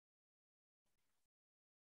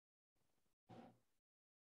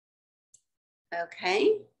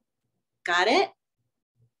Okay, got it.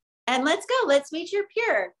 And let's go, let's meet your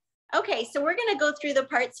peer. Okay, so we're gonna go through the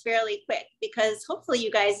parts fairly quick because hopefully you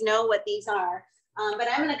guys know what these are. But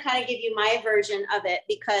I'm gonna kind of give you my version of it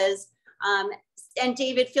because, and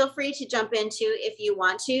David, feel free to jump into if you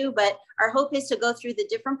want to, but our hope is to go through the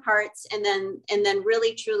different parts and then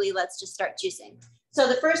really, truly, let's just start juicing. So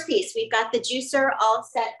the first piece, we've got the juicer all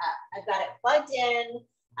set up. I've got it plugged in,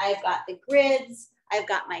 I've got the grids, I've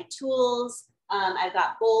got my tools, I've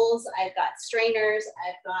got bowls, I've got strainers,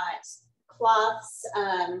 I've got cloths,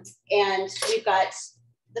 and we've got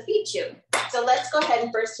the feed tube. So let's go ahead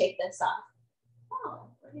and first take this off. Oh,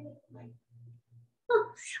 where did it go?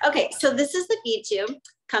 Okay, so this is the feed tube,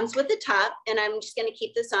 comes with the top, and I'm just gonna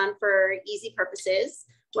keep this on for easy purposes.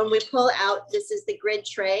 When we pull out, this is the grid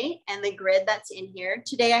tray and the grid that's in here.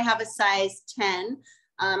 Today I have a size 10.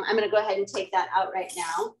 I'm gonna go ahead and take that out right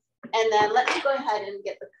now. And then let me go ahead and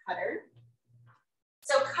get the cutter.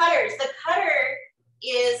 So cutters, the cutter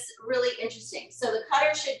is really interesting. So the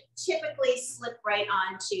cutter should typically slip right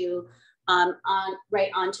onto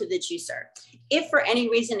the juicer. If for any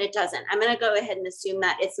reason it doesn't, I'm gonna go ahead and assume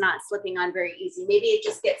that it's not slipping on very easy. Maybe it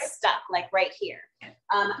just gets stuck like right here.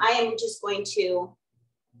 I am just going to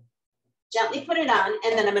gently put it on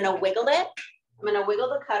and then I'm gonna wiggle it. I'm gonna wiggle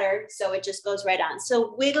the cutter so it just goes right on.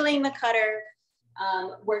 So wiggling the cutter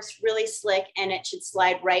works really slick and it should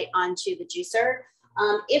slide right onto the juicer.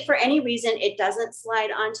 If for any reason it doesn't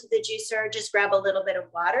slide onto the juicer, just grab a little bit of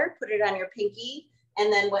water, put it on your pinky.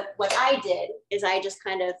 And then what I did is I just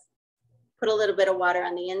kind of put a little bit of water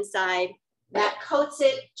on the inside. That coats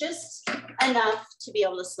it just enough to be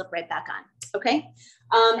able to slip right back on, okay?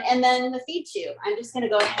 And then the feed tube, I'm just gonna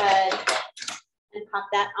go ahead and pop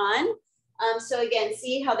that on. So again,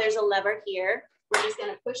 see how there's a lever here. We're just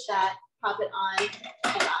gonna push that, pop it on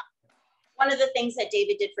and off. One of the things that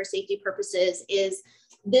David did for safety purposes is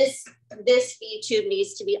this feed tube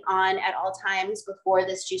needs to be on at all times before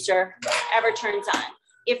this juicer ever turns on.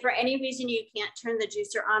 If for any reason you can't turn the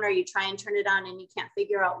juicer on or you try and turn it on and you can't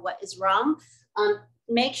figure out what is wrong,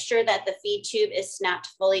 make sure that the feed tube is snapped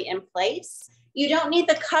fully in place. You don't need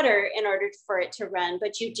the cutter in order for it to run,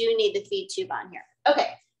 but you do need the feed tube on here.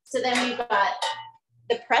 Okay, so then we've got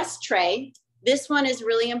the press tray. This one is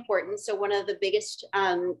really important. So one of the biggest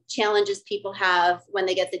challenges people have when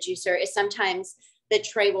they get the juicer is sometimes the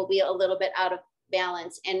tray will be a little bit out of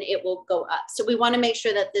balance and it will go up. So we want to make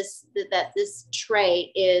sure that this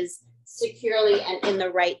tray is securely and in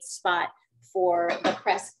the right spot for the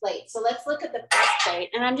press plate. So let's look at the press plate.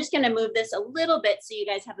 And I'm just going to move this a little bit so you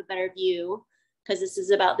guys have a better view because this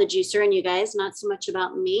is about the juicer and you guys, not so much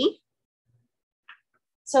about me.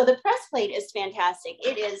 So the press plate is fantastic.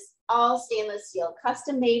 It is all stainless steel,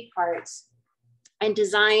 custom made parts and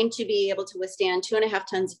designed to be able to withstand 2.5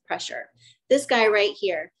 tons of pressure. This guy right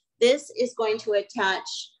here, this is going to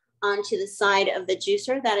attach onto the side of the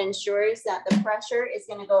juicer that ensures that the pressure is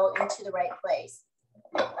going to go into the right place.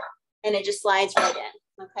 And it just slides right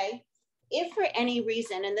in, okay? If for any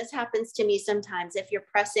reason, and this happens to me sometimes, if you're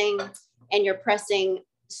pressing and you're pressing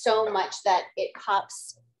so much that it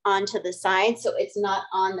pops onto the side, so it's not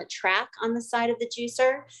on the track on the side of the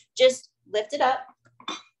juicer, just lift it up,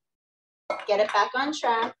 get it back on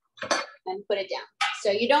track, and put it down. So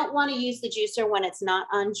you don't want to use the juicer when it's not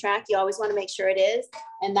on track. You always want to make sure it is,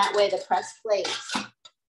 and that way the press plates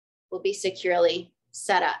will be securely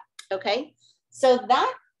set up, okay? So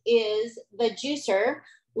that is the juicer.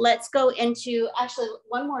 Let's go into, actually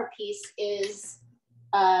one more piece is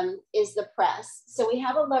the press. So we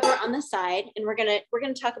have a lever on the side and we're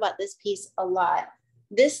gonna talk about this piece a lot.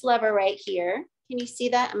 This lever right here, can you see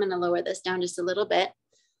that? I'm gonna lower this down just a little bit.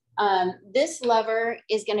 This lever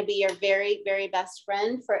is gonna be your very, very best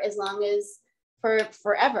friend for as long as, for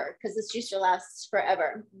forever, because this juicer lasts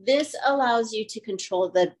forever. This allows you to control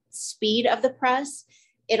the speed of the press.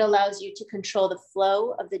 It allows you to control the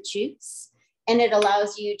flow of the juice. And it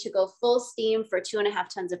allows you to go full steam for 2.5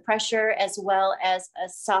 tons of pressure, as well as a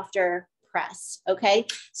softer press, okay?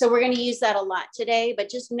 So we're gonna use that a lot today, but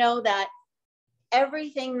just know that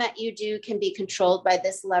everything that you do can be controlled by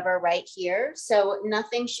this lever right here. So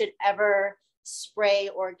nothing should ever spray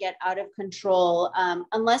or get out of control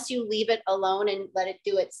unless you leave it alone and let it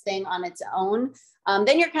do its thing on its own.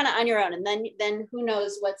 Then you're kind of on your own, and then who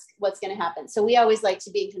knows what's gonna happen. So we always like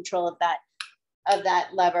to be in control of that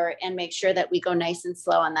lever and make sure that we go nice and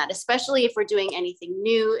slow on that, especially if we're doing anything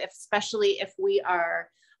new, especially if we are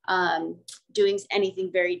doing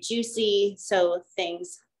anything very juicy. So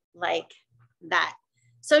things like that.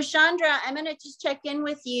 So Chandra, I'm gonna just check in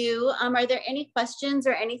with you. Are there any questions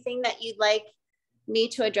or anything that you'd like me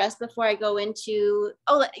to address before I go into,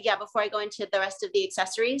 oh yeah, before I go into the rest of the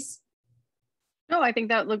accessories? No, I think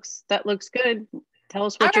that looks good. Tell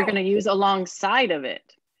us what you're going to use alongside of it.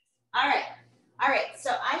 All right,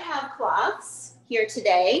 so I have cloths here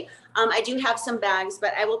today. I do have some bags,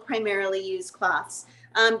 but I will primarily use cloths.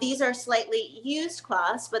 These are slightly used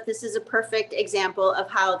cloths, but this is a perfect example of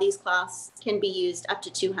how these cloths can be used up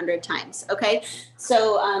to 200 times, okay?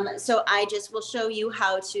 So I just will show you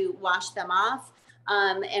how to wash them off,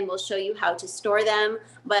 and we'll show you how to store them,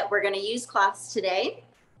 but we're gonna use cloths today.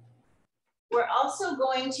 We're also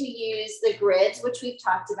going to use the grids, which we've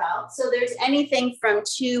talked about. So there's anything from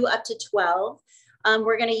 2 up to 12.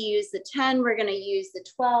 We're going to use the 10, we're going to use the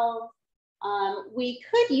 12. We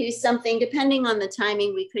could use something, depending on the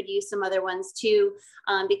timing, we could use some other ones too,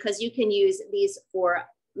 because you can use these for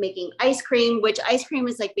making ice cream, which ice cream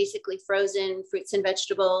is like basically frozen fruits and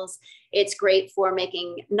vegetables. It's great for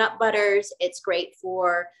making nut butters. It's great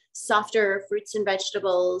for softer fruits and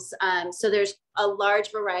vegetables. So there's a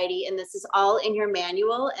large variety, and this is all in your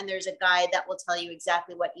manual, and there's a guide that will tell you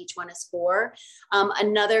exactly what each one is for.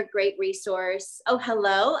 Another great resource,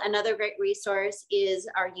 another great resource is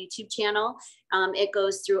our YouTube channel. It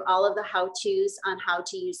goes through all of the how-tos on how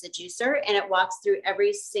to use the juicer, and it walks through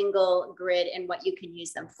every single grid and what you can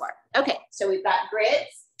use them for. Okay, so we've got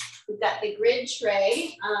grids. We've got the grid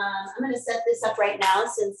tray. I'm going to set this up right now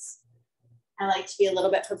since I like to be a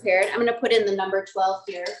little bit prepared. I'm going to put in the number 12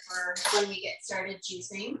 here for when we get started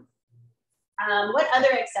juicing. What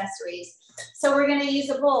other accessories? So we're going to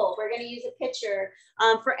use a bowl. We're going to use a pitcher.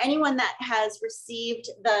 For anyone that has received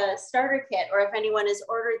the starter kit, or if anyone has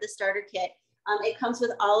ordered the starter kit, it comes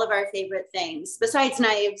with all of our favorite things, besides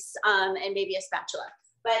knives and maybe a spatula.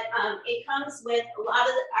 But it comes with a lot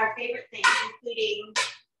of our favorite things, including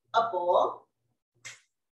a bowl.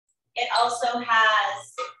 It also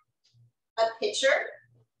has a pitcher,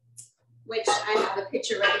 which I have a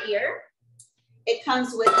pitcher right here. It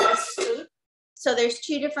comes with a scoop. So there's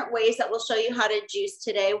 2 different ways that we'll show you how to juice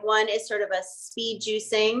today. One is sort of a speed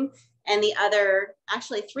juicing, and the other,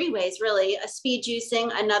 actually 3 ways really, a speed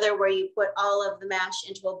juicing, another where you put all of the mash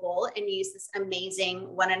into a bowl and use this amazing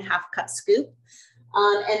 1.5 cup scoop.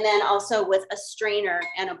 And then also with a strainer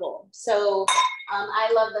and a bowl. So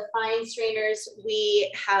I love the fine strainers. We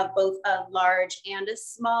have both a large and a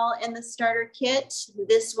small in the starter kit.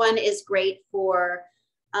 This one is great for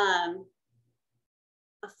a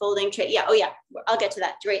folding tray. Yeah, oh yeah, I'll get to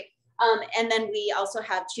that, great. And then we also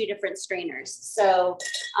have 2 different strainers. So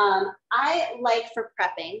I like for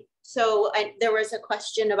prepping. So there was a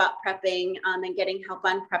question about prepping and getting help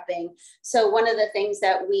on prepping. So one of the things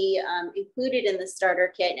that we included in the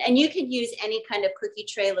starter kit, and you can use any kind of cookie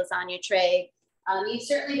tray, lasagna tray. You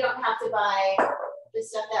certainly don't have to buy the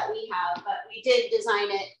stuff that we have, but we did design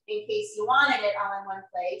it in case you wanted it all in one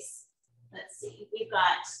place. Let's see, we've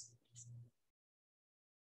got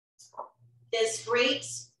this great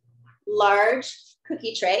large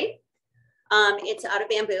cookie tray. It's out of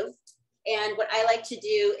bamboo. And what I like to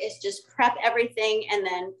do is just prep everything and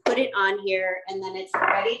then put it on here, and then it's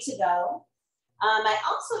ready to go. I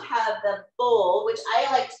also have the bowl, which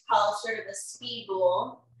I like to call sort of a speed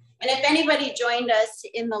bowl. And if anybody joined us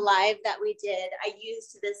in the live that we did, I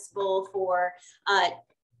used this bowl for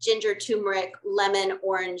ginger, turmeric, lemon,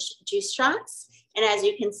 orange juice shots. And as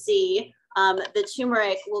you can see, the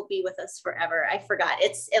turmeric will be with us forever. I forgot,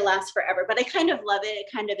 it lasts forever, but I kind of love it. It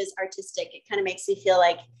kind of is artistic. It kind of makes me feel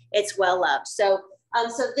like it's well loved. So,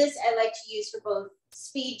 so this I like to use for both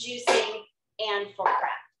speed juicing and for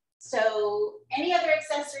prep. So any other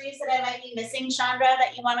accessories that I might be missing, Chandra,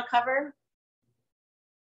 that you want to cover?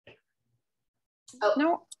 Oh.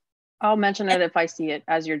 No, I'll mention it if I see it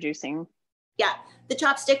as you're juicing. Yeah, the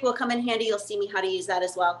chopstick will come in handy. You'll see me how to use that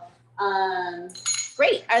as well.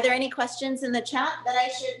 Great. Are there any questions in the chat that I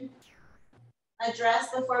should address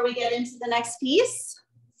before we get into the next piece?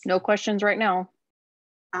 No questions right now.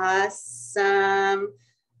 Awesome.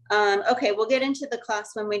 Okay, we'll get into the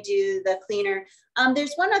class when we do the cleaner.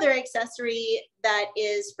 There's one other accessory that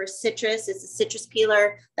is for citrus. It's a citrus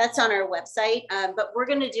peeler. That's on our website, but we're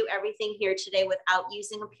going to do everything here today without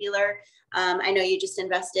using a peeler. I know you just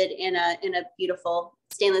invested in a beautiful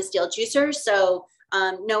stainless steel juicer, so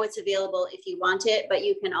no, it's available if you want it, but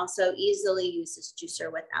you can also easily use this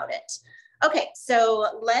juicer without it. Okay,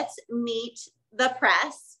 so let's meet the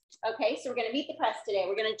press. Okay, so we're going to meet the press today.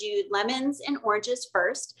 We're going to do lemons and oranges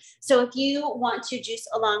first. So if you want to juice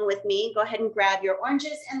along with me, go ahead and grab your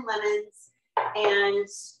oranges and lemons, and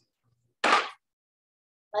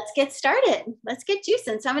let's get started. Let's get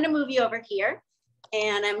juicing. So I'm going to move you over here,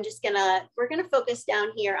 and we're going to focus down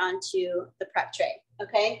here onto the prep tray.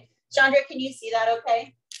 Okay, Chandra, can you see that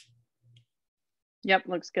okay? Yep,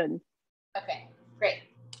 looks good. Okay, great.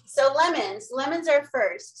 So lemons are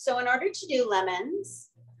first. So in order to do lemons,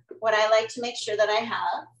 what I like to make sure that I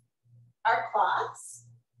have are cloths.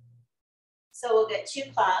 So we'll get 2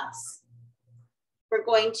 cloths. We're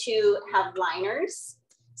going to have liners.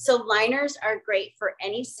 So liners are great for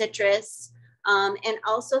any citrus and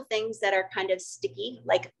also things that are kind of sticky,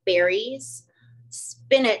 like berries.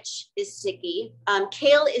 Spinach is sticky.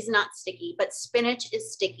 Kale is not sticky, but spinach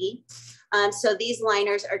is sticky. So these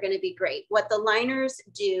liners are going to be great. What the liners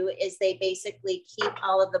do is they basically keep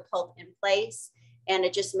all of the pulp in place, and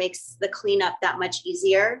it just makes the cleanup that much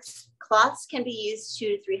easier. Cloths can be used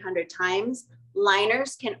 200 to 300 times.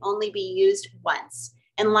 Liners can only be used once,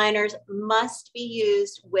 and liners must be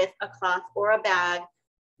used with a cloth or a bag.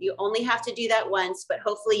 You only have to do that once, but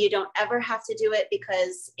hopefully you don't ever have to do it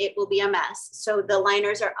because it will be a mess. So the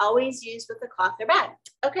liners are always used with a cloth or bag.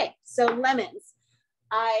 Okay, so lemons.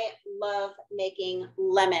 I love making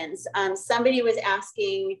lemons. Somebody was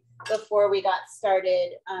asking before we got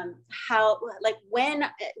started, when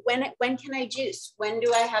can I juice? When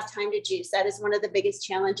do I have time to juice? That is one of the biggest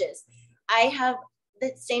challenges. I have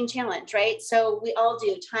the same challenge, right? So we all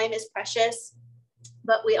do. Time is precious,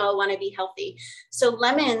 but we all want to be healthy. So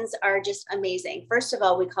lemons are just amazing. First of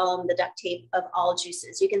all, we call them the duct tape of all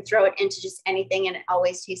juices. You can throw it into just anything and it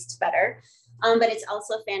always tastes better. But it's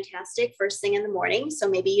also fantastic first thing in the morning. So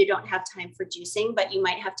maybe you don't have time for juicing, but you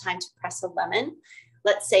might have time to press a lemon.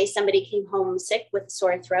 Let's say somebody came home sick with a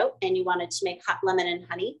sore throat and you wanted to make hot lemon and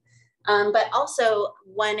honey. But also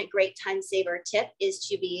one great time saver tip is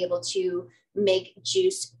to be able to make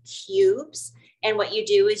juice cubes. And what you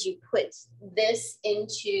do is you put this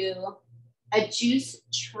into a juice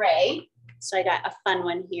tray. So I got a fun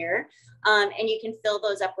one here. And you can fill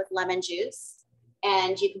those up with lemon juice.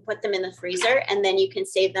 And you can put them in the freezer, and then you can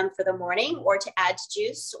save them for the morning or to add to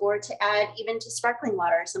juice or to add even to sparkling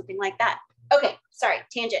water or something like that. Okay, sorry,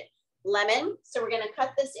 tangent. Lemon. So we're going to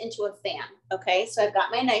cut this into a fan. Okay, so I've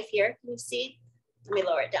got my knife here. Can you see? Let me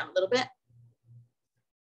lower it down a little bit.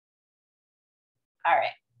 All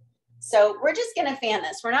right. So we're just going to fan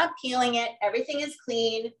this. We're not peeling it. Everything is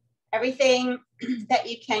clean. Everything that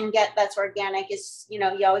you can get that's organic is, you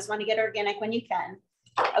know, you always want to get organic when you can.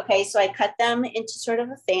 Okay, so I cut them into sort of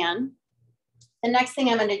a fan. The next thing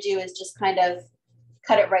I'm going to do is just kind of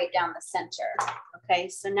cut it right down the center. Okay,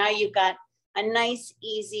 so now you've got a nice,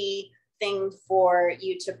 easy thing for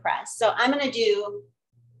you to press. So I'm going to do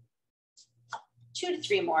 2 to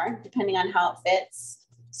 3 more, depending on how it fits.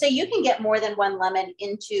 So you can get more than 1 lemon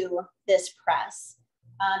into this press.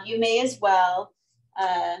 You may as well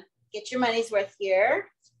get your money's worth here.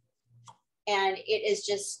 And it is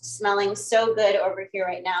just smelling so good over here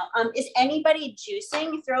right now. Is anybody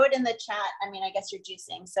juicing? Throw it in the chat. I mean, I guess you're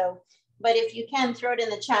juicing. So, but if you can, throw it in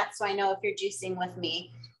the chat so I know if you're juicing with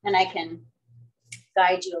me and I can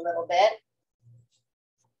guide you a little bit.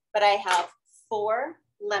 But I have 4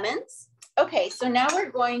 lemons. Okay, so now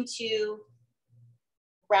we're going to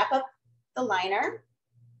wrap up the liner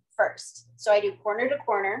first. So I do corner to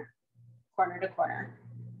corner, corner to corner.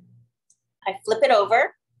 I flip it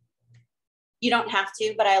over. You don't have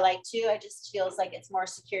to, but I like to. It just feels like it's more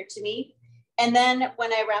secure to me. And then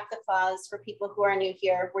when I wrap the claws, for people who are new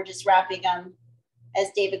here, we're just wrapping them,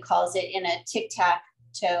 as David calls it, in a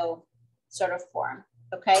tic-tac-toe sort of form,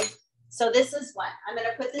 okay? So this is one. I'm gonna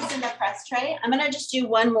put this in the press tray. I'm gonna just do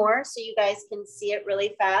 1 more so you guys can see it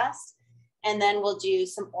really fast. And then we'll do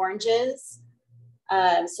some oranges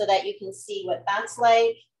so that you can see what that's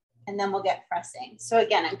like. And then we'll get pressing. So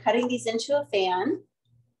again, I'm cutting these into a fan.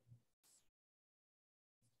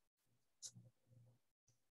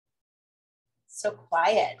 So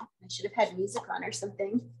quiet. I should have had music on or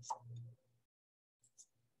something.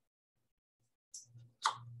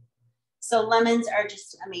 So lemons are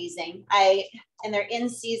just amazing. And they're in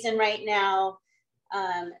season right now.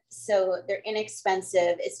 So they're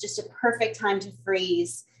inexpensive. It's just a perfect time to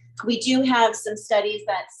freeze. We do have some studies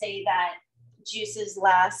that say that juices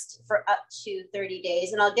last for up to 30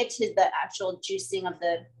 days. And I'll get to the actual juicing of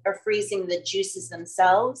or freezing the juices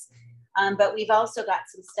themselves. But we've also got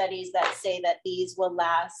some studies that say that these will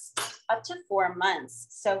last up to 4 months.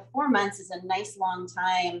 So 4 months is a nice long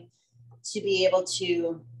time to be able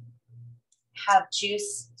to have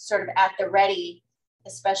juice sort of at the ready,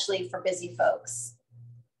 especially for busy folks.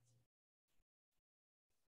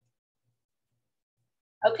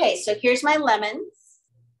 Okay, so here's my lemons.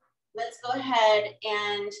 Let's go ahead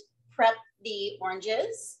and prep the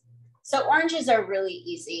oranges. So oranges are really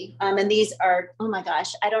easy. And these are, oh my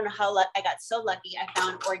gosh, I don't know how I got so lucky. I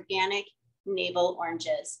found organic navel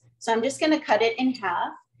oranges. So I'm just gonna cut it in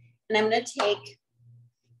half. And I'm gonna take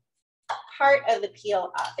part of the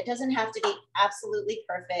peel off. It doesn't have to be absolutely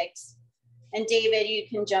perfect. And David, you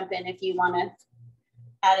can jump in if you wanna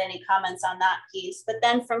add any comments on that piece. But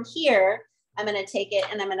then from here, I'm gonna take it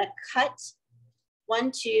and I'm gonna cut 1,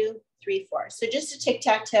 2, 3, 4. So just a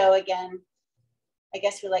tic-tac-toe again. I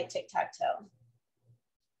guess we like tic-tac-toe.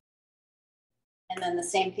 And then the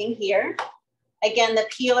same thing here. Again, the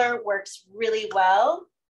peeler works really well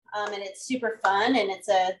and it's super fun. And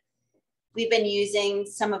we've been using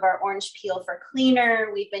some of our orange peel for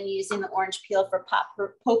cleaner. We've been using the orange peel for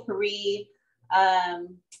potpourri.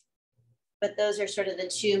 But those are sort of the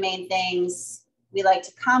two main things. We like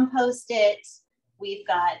to compost it. We've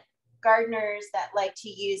got gardeners that like to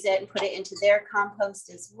use it and put it into their compost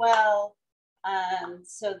as well.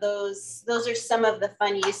 So those are some of the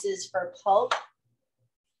fun uses for pulp.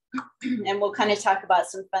 And we'll kind of talk about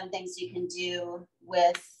some fun things you can do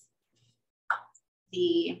with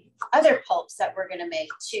the other pulps that we're gonna make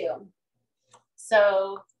too.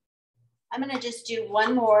 So I'm gonna just do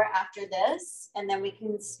one more after this, and then we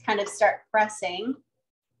can kind of start pressing.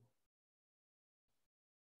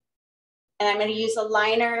 And I'm gonna use a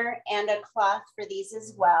liner and a cloth for these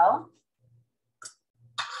as well.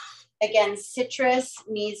 Again, citrus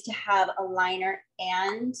needs to have a liner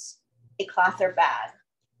and a cloth or bag.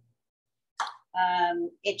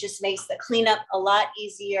 It just makes the cleanup a lot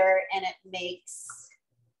easier and it makes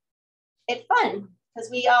it fun because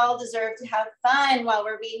we all deserve to have fun while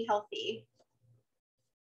we're being healthy.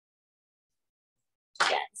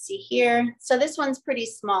 Again, see here. So this one's pretty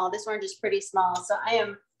small. This orange is pretty small. So I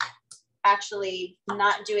am actually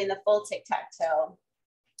not doing the full tic-tac-toe.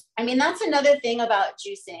 I mean, that's another thing about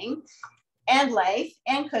juicing and life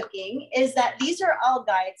and cooking is that these are all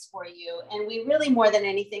guides for you. And we really more than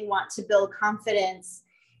anything want to build confidence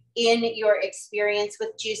in your experience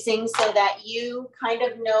with juicing so that you kind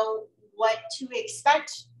of know what to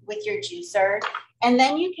expect with your juicer. And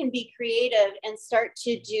then you can be creative and start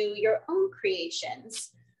to do your own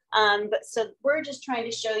creations. But so we're just trying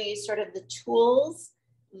to show you sort of the tools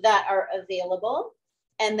that are available.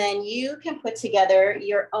 And then you can put together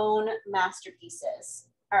your own masterpieces.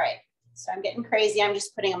 All right. So I'm getting crazy. I'm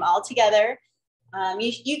just putting them all together.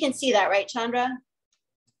 You can see that, right, Chandra?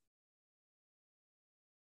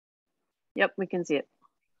 Yep, we can see it.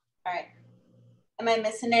 All right. Am I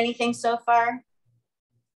missing anything so far?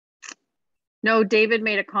 No, David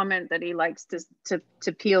made a comment that he likes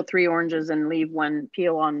to peel 3 oranges and leave one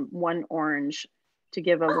peel on 1 orange to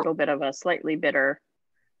give a little bit of a slightly bitter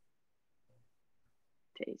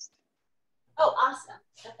taste. Oh, awesome.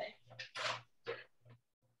 Okay.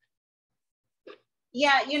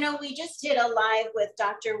 Yeah, you know, we just did a live with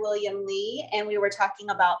Dr. William Lee, and we were talking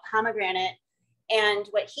about pomegranate. And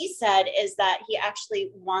what he said is that he actually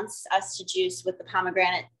wants us to juice with the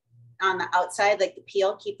pomegranate on the outside, like the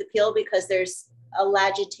peel, keep the peel, because there's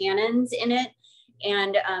elagitannins in it.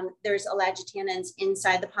 And there's elagitannins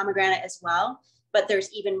inside the pomegranate as well, but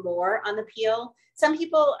there's even more on the peel. Some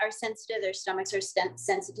people are sensitive, their stomachs are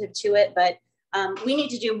sensitive to it, but we need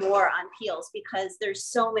to do more on peels because there's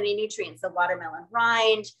so many nutrients, the watermelon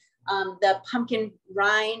rind, the pumpkin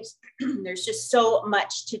rind, there's just so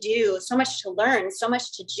much to do, so much to learn, so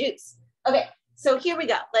much to juice. Okay, so here we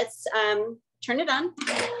go. Let's turn it on.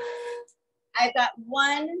 I've got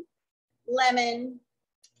 1 lemon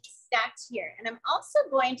stacked here. And I'm also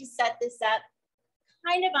going to set this up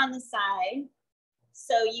kind of on the side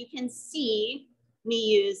so you can see me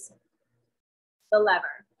use the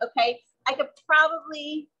lever, okay? I could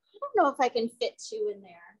probably, I don't know if I can fit 2 in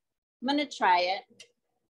there. I'm gonna try it.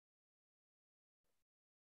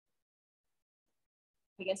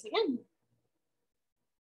 I guess again.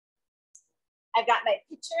 I've got my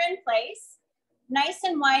pitcher in place. Nice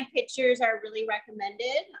and wide pitchers are really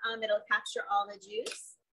recommended. It'll capture all the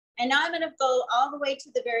juice. And now I'm gonna go all the way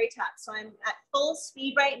to the very top. So I'm at full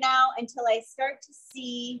speed right now until I start to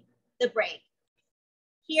see the break.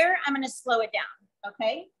 Here, I'm gonna slow it down,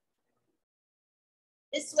 okay?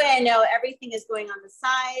 This way I know everything is going on the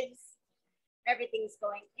sides. Everything's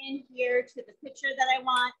going in here to the pitcher that I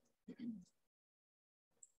want.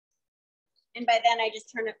 And by then I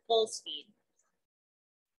just turn it full speed.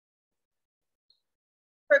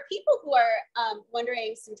 For people who are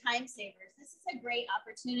wondering some time savers, this is a great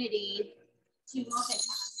opportunity to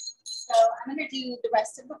multitask. So I'm gonna do the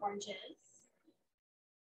rest of the oranges.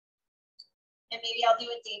 And maybe I'll do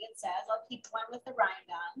what David says. I'll keep one with the rind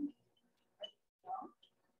on.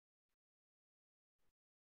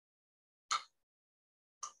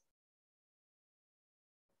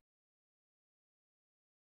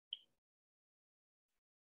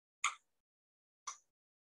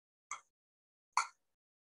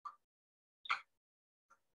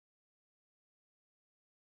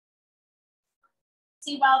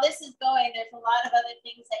 See, while this is going, there's a lot of other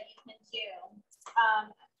things that you can do.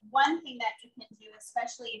 One thing that you can do,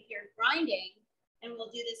 especially if you're grinding, and we'll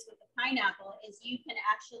do this with the pineapple, is you can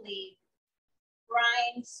actually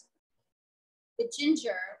grind the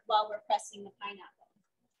ginger while we're pressing the pineapple.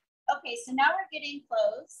 Okay, so now we're getting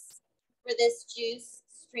close for this juice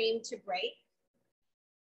stream to break.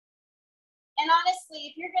 And honestly,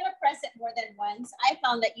 if you're gonna press it more than once, I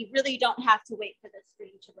found that you really don't have to wait for the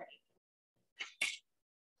stream to break,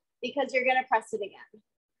 because you're gonna press it again.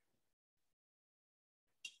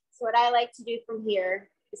 So what I like to do from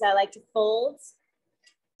here is I like to fold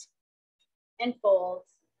and fold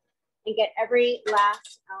and get every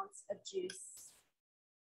last ounce of juice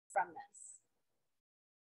from this.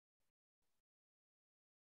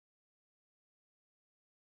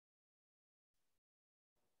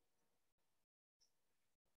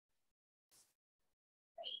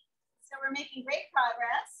 Great. So we're making great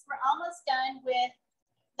progress. We're almost done with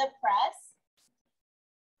the press.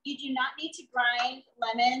 You do not need to grind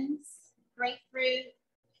lemons, grapefruit,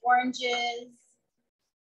 oranges.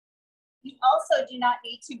 You also do not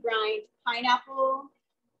need to grind pineapple,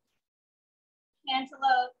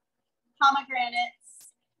 cantaloupe,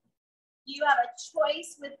 pomegranates. You have a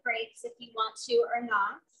choice with grapes if you want to or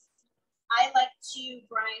not. I like to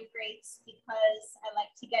grind grapes because I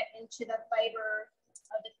like to get into the fiber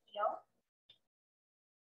of the peel.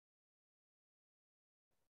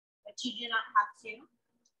 But you do not have to.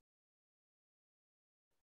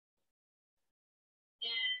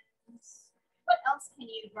 And what else can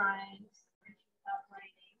you grind without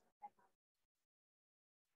grinding?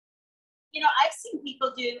 You know, I've seen people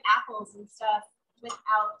do apples and stuff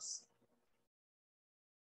without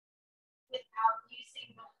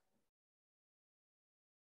using the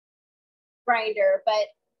grinder.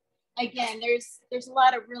 But again, there's a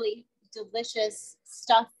lot of really delicious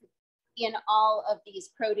stuff in all of these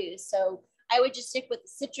produce. So I would just stick with the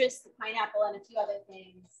citrus, the pineapple, and a few other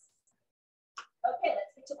things. Okay,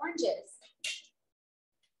 let's get to oranges.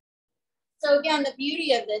 So again, the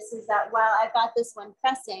beauty of this is that while I've got this one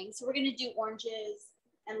pressing, so we're gonna do oranges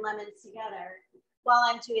and lemons together. While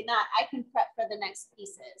I'm doing that, I can prep for the next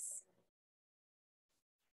pieces.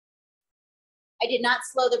 I did not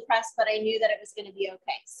slow the press, but I knew that it was gonna be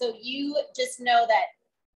okay. So you just know that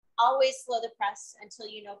always slow the press until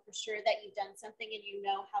you know for sure that you've done something and you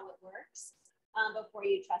know how it works before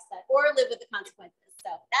you trust that, or live with the consequences.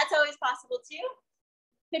 So that's always possible too.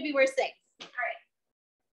 Could be worse things. All right.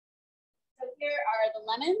 So here are the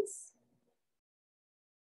lemons.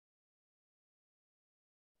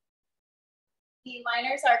 The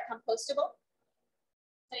liners are compostable.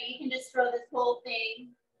 So you can just throw this whole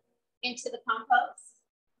thing into the compost.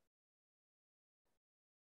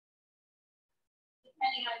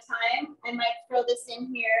 Depending on time, I might throw this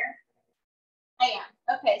in here. I am.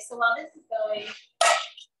 Okay, so while this is going,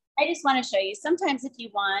 I just want to show you, sometimes if you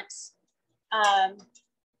want to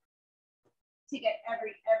get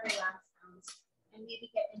every last ounce and maybe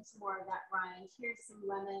get into more of that rind, here's some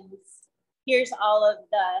lemons. Here's all of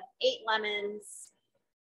the 8 lemons.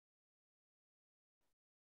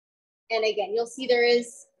 And again, you'll see there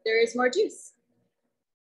is more juice.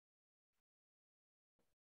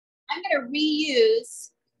 I'm going to reuse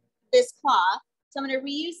this cloth. So I'm going to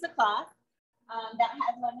reuse the cloth that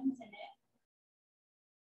had lemons in it.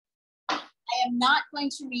 I am not going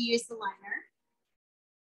to reuse the liner.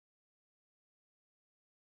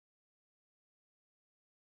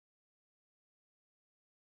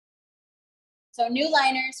 So new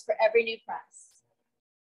liners for every new press.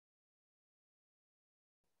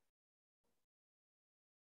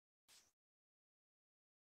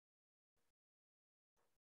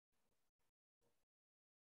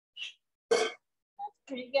 That's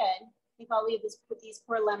pretty good. I think I'll leave this, put these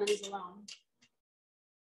poor lemons alone.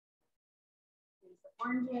 Here's the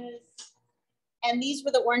oranges. And these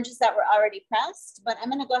were the oranges that were already pressed, but I'm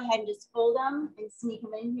gonna go ahead and just fold them and sneak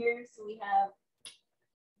them in here so we have a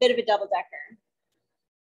bit of a double decker.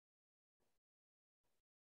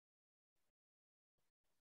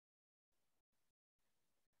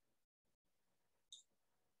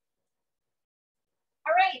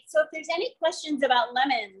 All right, so if there's any questions about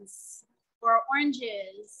lemons or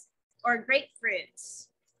oranges or grapefruits,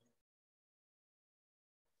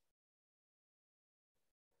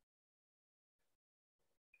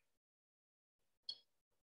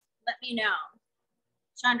 let me know.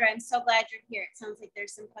 Chandra, I'm so glad you're here. It sounds like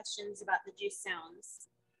there's some questions about the juice sounds.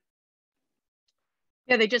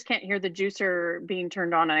 Yeah, they just can't hear the juicer being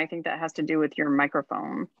turned on, and I think that has to do with your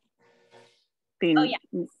microphone.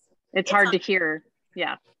 It's hard to hear.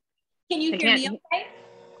 Yeah. Can you hear me okay?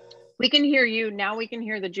 We can hear you. Now we can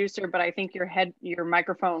hear the juicer, but I think your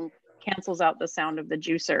microphone cancels out the sound of the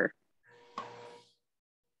juicer.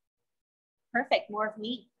 Perfect, more of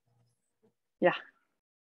me. Yeah.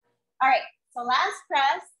 All right, so last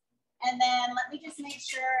press. And then let me just make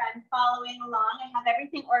sure I'm following along. I have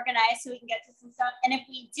everything organized so we can get to some stuff. And if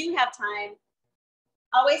we do have time,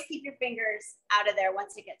 always keep your fingers out of there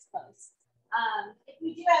once it gets close. If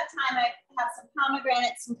we do have time, I have some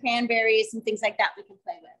pomegranates, some cranberries, and things like that we can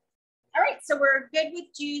play with. All right, so we're good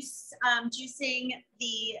with juicing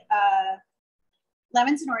the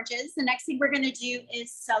lemons and oranges. The next thing we're gonna do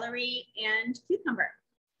is celery and cucumber.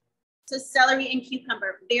 So celery and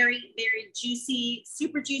cucumber, very, very juicy,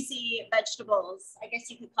 super juicy vegetables. I guess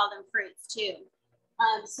you could call them fruits too.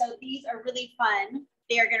 So these are really fun.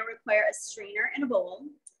 They are gonna require a strainer and a bowl.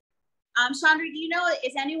 Chandra, do you know,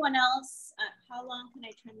 is anyone else, how long can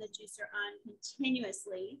I turn the juicer on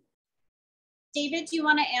continuously? David, do you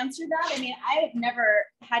wanna answer that? I mean, I have never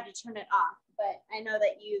had to turn it off, but I know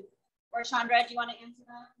that you, or Chandra, do you wanna answer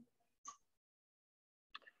that?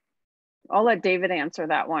 I'll let David answer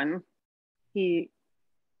that one. He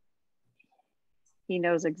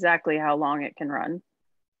knows exactly how long it can run.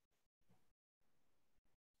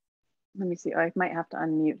 Let me see, I might have to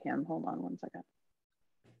unmute him. Hold on one second.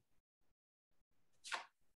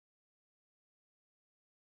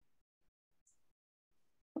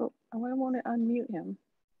 Oh, I want to unmute him.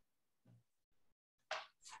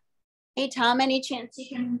 Hey, Tom, any chance you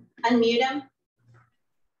can unmute him?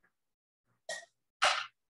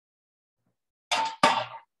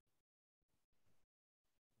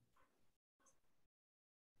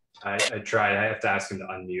 I tried. I have to ask him to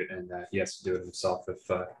unmute, and he has to do it himself. If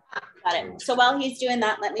got it. So while he's doing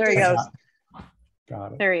that, let me. There he goes.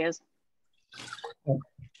 Got it. There he is.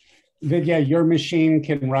 Vidya, your machine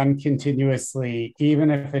can run continuously,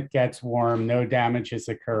 even if it gets warm. No damage is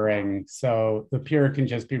occurring. So the pure can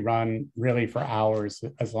just be run really for hours,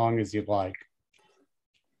 as long as you'd like.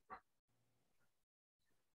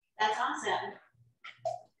 That's awesome.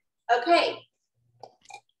 Okay.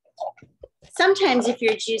 Sometimes if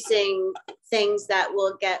you're juicing things that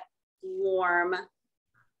will get warm,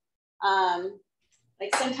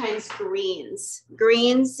 like sometimes greens,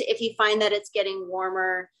 if you find that it's getting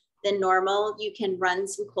warmer than normal, you can run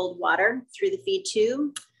some cold water through the feed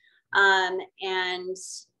tube, and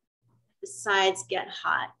the sides get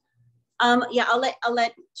hot. Yeah, I'll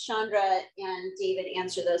let Chandra and David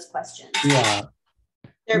answer those questions. Yeah.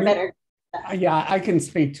 They're better. Yeah, I can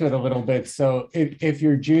speak to it a little bit. So if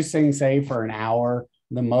you're juicing, say, for an hour,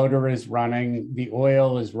 the motor is running, the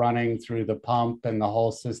oil is running through the pump and the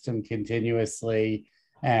whole system continuously,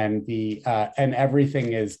 and and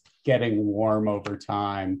everything is getting warm over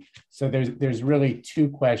time. So there's really two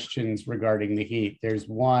questions regarding the heat. There's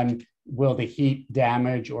one, will the heat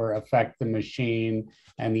damage or affect the machine?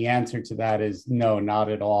 And the answer to that is no, not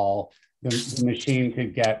at all. The machine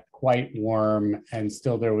could get quite warm and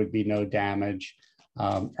still there would be no damage.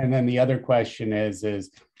 And then the other question is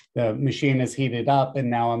the machine is heated up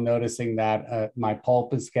and now I'm noticing that my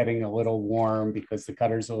pulp is getting a little warm because the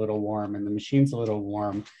cutter's a little warm and the machine's a little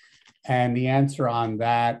warm. And the answer on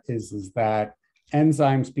that is that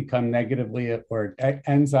enzymes become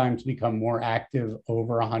enzymes become more active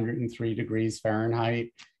over 103 degrees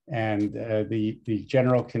Fahrenheit. And the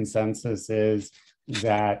general consensus is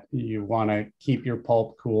that you want to keep your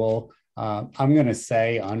pulp cool. I'm going to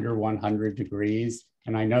say under 100 degrees.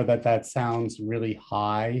 And I know that that sounds really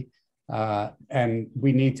high. And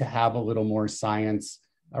we need to have a little more science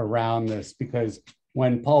around this, because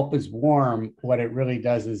when pulp is warm, what it really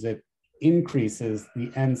does is it increases the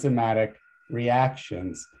enzymatic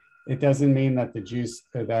reactions. It doesn't mean that the juice,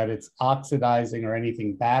 that it's oxidizing or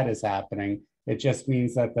anything bad is happening. It just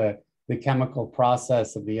means that the chemical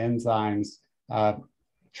process of the enzymes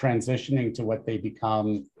transitioning to what they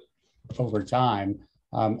become over time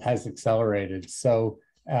has accelerated. So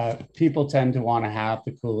people tend to want to have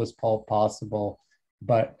the coolest pulp possible,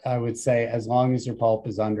 but I would say as long as your pulp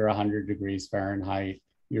is under 100 degrees Fahrenheit,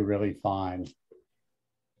 you're really fine.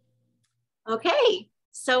 Okay,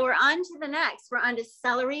 so we're on to the next. We're on to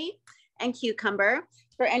celery and cucumber.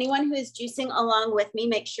 For anyone who is juicing along with me,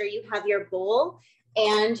 make sure you have your bowl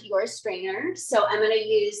and your strainer. So I'm going to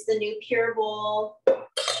use the new Pure Bowl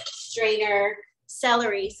strainer.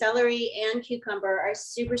 Celery and cucumber are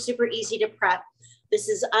super, super easy to prep. This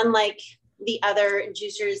is unlike the other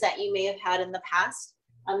juicers that you may have had in the past.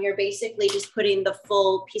 You're basically just putting the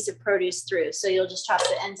full piece of produce through. So you'll just chop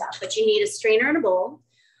the ends out, but you need a strainer and a bowl.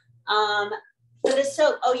 For the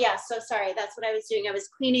soap, oh yeah, so sorry, that's what I was doing. I was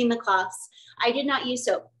cleaning the cloths. I did not use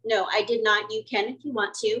soap. No, I did not. You can if you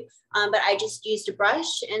want to, but I just used a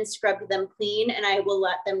brush and scrubbed them clean, and I will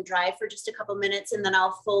let them dry for just a couple minutes, and then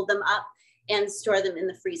I'll fold them up and store them in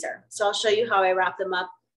the freezer. So I'll show you how I wrap them up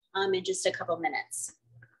in just a couple minutes.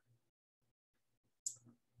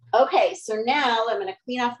 Okay, so now I'm gonna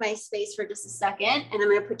clean off my space for just a second, and I'm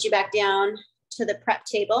gonna put you back down to the prep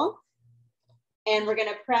table, and we're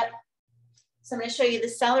gonna prep. So I'm going to show you the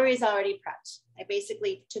celery is already prepped. I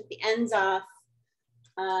basically took the ends off.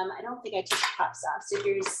 I don't think I took the tops off. So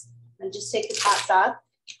here's, I'll just take the tops off.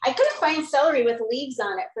 I couldn't find celery with leaves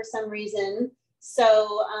on it for some reason.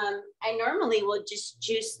 So I normally will just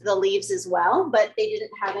juice the leaves as well, but they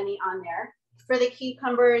didn't have any on there. For the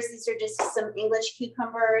cucumbers, these are just some English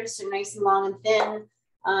cucumbers. They're nice and long and thin.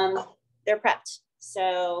 They're prepped.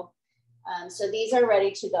 So, so these are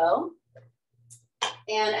ready to go.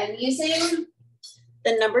 And I'm using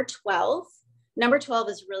the number 12. Number 12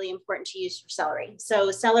 is really important to use for celery. So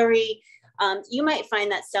celery, you might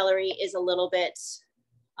find that celery is a little bit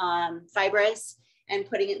fibrous, and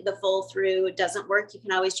putting the full through doesn't work. You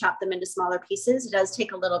can always chop them into smaller pieces. It does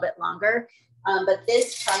take a little bit longer, but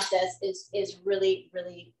this process is really,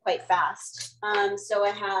 really quite fast. So I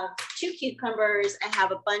have 2 cucumbers, I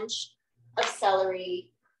have a bunch of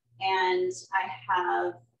celery, and I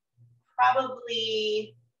have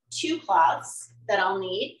probably 2 cloths that I'll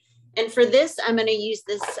need. And for this, I'm going to use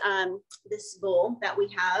this, this bowl that we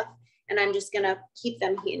have, and I'm just going to keep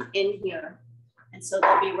them in here. And so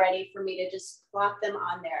they'll be ready for me to just plop them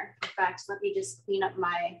on there. In fact, let me just clean up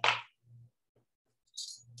my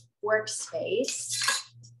workspace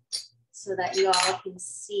so that you all can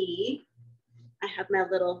see. I have my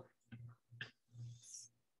little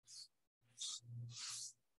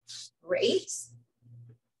grate.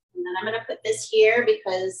 And then I'm going to put this here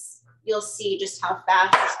because you'll see just how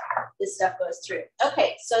fast this stuff goes through.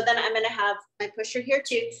 Okay, so then I'm going to have my pusher here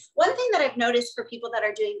too. One thing that I've noticed for people that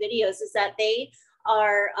are doing videos is that they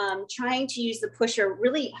are trying to use the pusher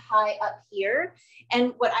really high up here.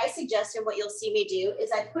 And what I suggest and what you'll see me do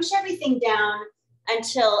is I push everything down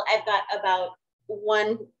until I've got about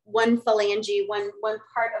one phalange, one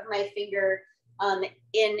part of my finger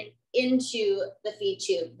into the feed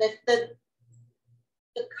tube.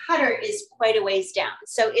 The cutter is quite a ways down.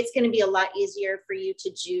 So it's going to be a lot easier for you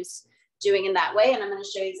to juice doing it that way. And I'm going to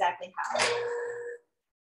show you exactly how.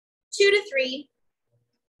 2 to 3.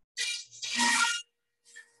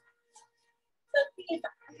 So please,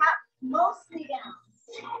 mostly down.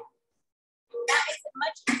 That makes it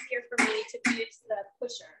much easier for me to use the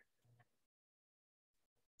pusher.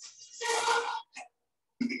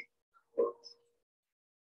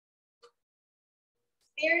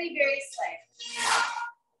 Very, very slight.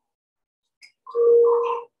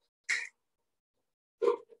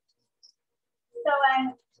 So I'm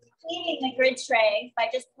cleaning the grid tray by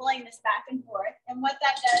just pulling this back and forth. And what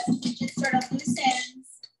that does is it just sort of loosens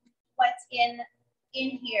what's in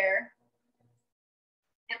here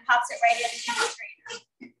and pops it right into the strainer.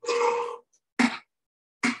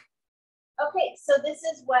 Okay, so this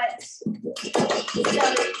is what celery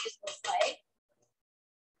juice looks like.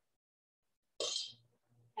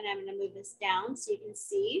 And I'm going to move this down so you can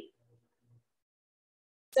see.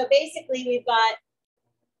 So basically, we've got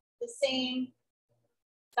the same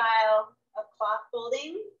style of cloth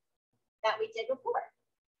folding that we did before.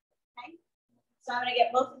 Okay, so I'm going to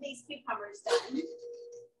get both of these cucumbers done.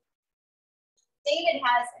 David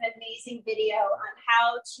has an amazing video on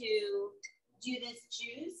how to do this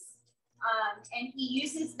juice, and he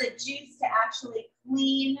uses the juice to actually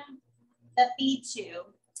clean the feed tube.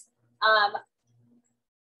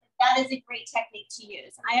 That is a great technique to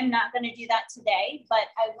use. I am not going to do that today,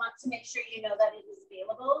 but I want to make sure you know that it is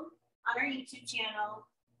available on our YouTube channel,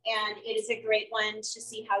 and it is a great one to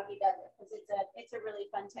see how he does it because it's a really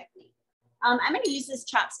fun technique. I'm going to use this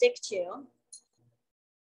chopstick too.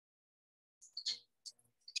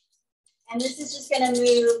 And this is just going to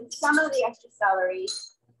move some of the extra celery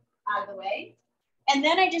out of the way. And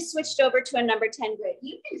then I just switched over to a number 10 grid.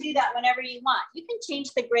 You can do that whenever you want. You can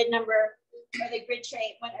change the grid number or the grid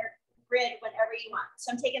tray whenever you want.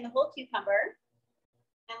 So I'm taking the whole cucumber,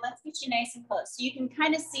 and let's get you nice and close. So you can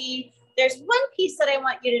kind of see there's one piece that I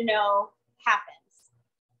want you to know happens.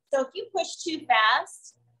 So if you push too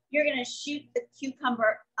fast, you're going to shoot the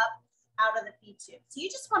cucumber up out of the feed tube. So you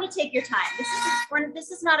just want to take your time.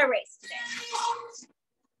 This is not a race today.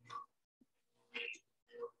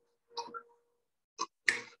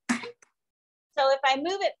 So if I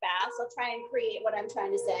move it fast, I'll try and create what I'm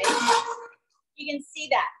trying to say. You can see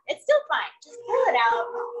that. It's still fine. Just pull it out.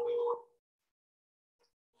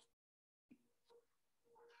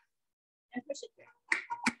 and push it through.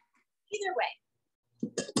 Either way,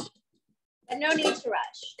 but no need to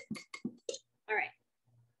rush. All right.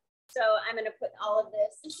 So I'm going to put all of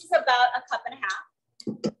this. This is about 1.5 cups.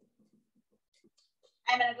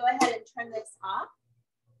 I'm going to go ahead and turn this off.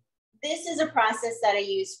 This is a process that I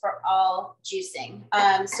use for all juicing.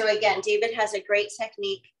 So again, David has a great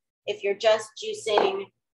technique if you're just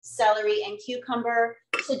juicing celery and cucumber.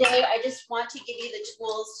 Today, I just want to give you the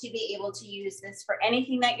tools to be able to use this for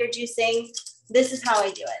anything that you're juicing. This is how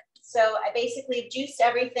I do it. So I basically juiced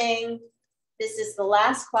everything. This is the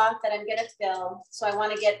last cloth that I'm gonna fill. So I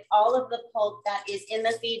wanna get all of the pulp that is in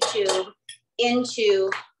the feed tube into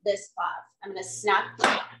this cloth. I'm gonna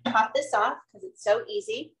pop this off because it's so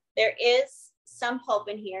easy. There is some pulp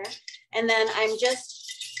in here. And then I'm just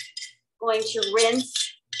going to rinse.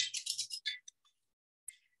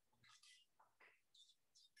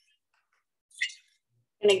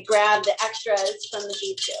 I'm gonna grab the extras from the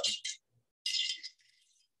feed tube.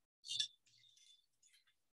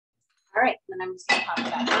 All right, then I'm just gonna pop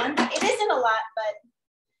that on. It isn't a lot, but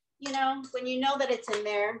you know, when you know that it's in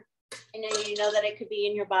there, and then you know that it could be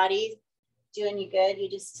in your body doing you good, you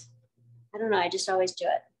just, I don't know, I just always do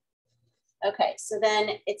it. Okay, so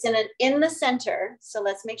then it's in the center. So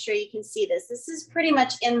let's make sure you can see this. This is pretty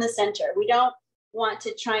much in the center. We don't want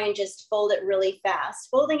to try and just fold it really fast.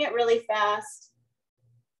 Folding it really fast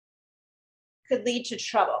could lead to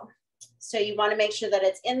trouble. So you want to make sure that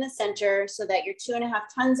it's in the center so that your 2.5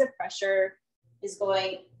 tons of pressure is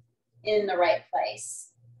going in the right place.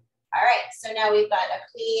 All right, so now we've got a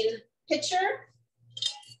clean pitcher.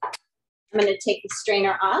 I'm going to take the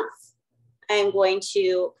strainer off. I'm going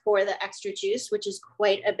to pour the extra juice, which is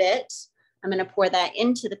quite a bit. I'm going to pour that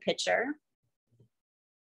into the pitcher.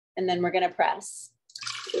 And then we're going to press.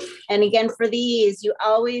 And again, for these, you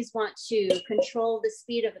always want to control the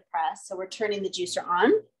speed of the press. So we're turning the juicer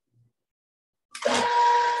on.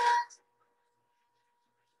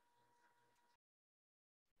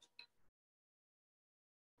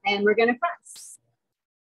 And we're going to press.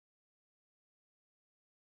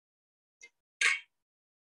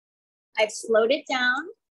 I've slowed it down,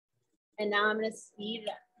 and now I'm going to speed it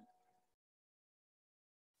up.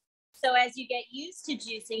 So as you get used to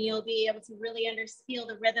juicing, you'll be able to really feel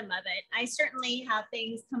the rhythm of it. I certainly have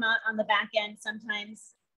things come out on the back end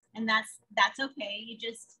sometimes, and that's okay. You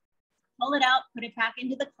just pull it out, put it back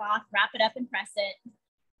into the cloth, wrap it up, and press it.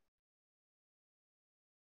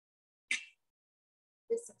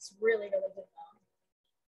 This looks really, really good though.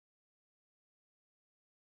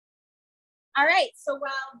 All right, so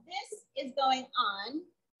while this is going on,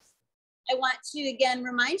 I want to again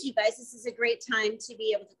remind you guys, this is a great time to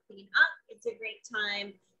be able to clean up. It's a great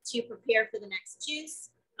time to prepare for the next juice.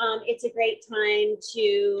 It's a great time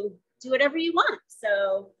to do whatever you want.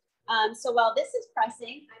 So, so while this is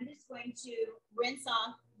pressing, I'm just going to rinse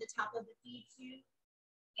off the top of the feed tube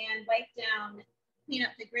and wipe down, clean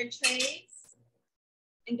up the grid trays,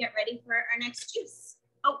 and get ready for our next juice.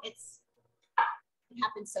 Oh, it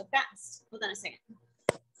happens so fast. Hold on a second.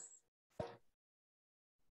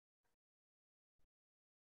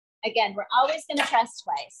 Again, we're always going to press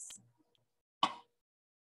twice.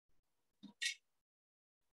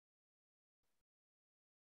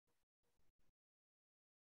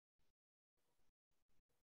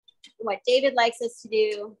 What David likes us to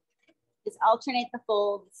do is alternate the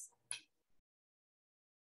folds.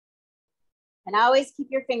 And always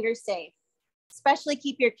keep your fingers safe, especially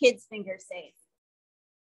keep your kids' fingers safe.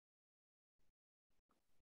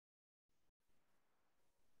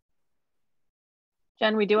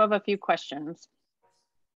 Jen, we do have a few questions.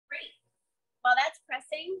 Great. While that's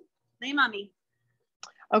pressing, lay mommy.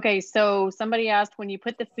 Okay, so somebody asked, when you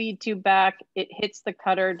put the feed tube back, it hits the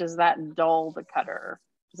cutter. Does that dull the cutter?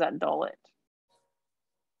 Does that dull it?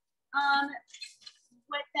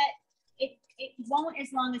 It won't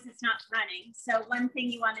as long as it's not running. So one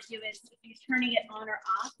thing you want to do is if you're turning it on or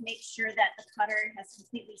off, make sure that the cutter has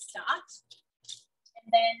completely stopped.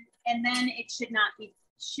 And then it should not be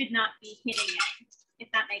hitting it,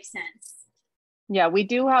 if that makes sense. Yeah, we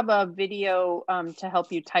do have a video to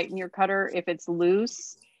help you tighten your cutter. If it's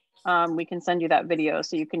loose, we can send you that video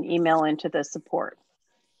so you can email into the support.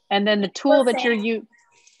 And then the tool that you're using.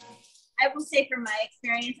 I will say from my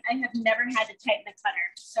experience, I have never had to tighten the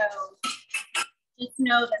cutter. So just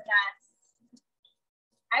know that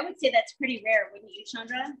I would say that's pretty rare, wouldn't you,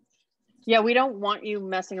 Chandra? Yeah, we don't want you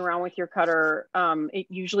messing around with your cutter. It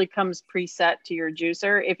usually comes preset to your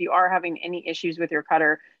juicer. If you are having any issues with your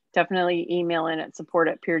cutter, definitely email in at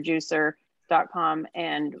support@purejuicer.com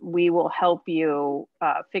and we will help you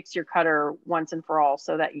fix your cutter once and for all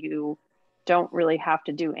so that you don't really have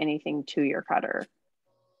to do anything to your cutter.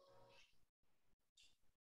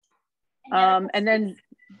 And then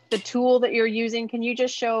the tool that you're using, can you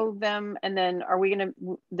just show them? And then are we going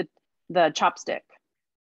to the chopstick?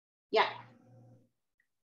 Yeah.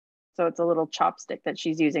 So it's a little chopstick that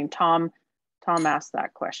she's using. Tom asked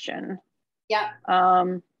that question. Yeah.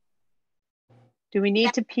 Do we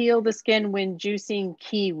need to peel the skin when juicing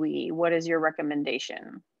kiwi? What is your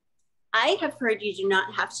recommendation? I have heard you do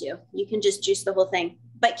not have to. You can just juice the whole thing.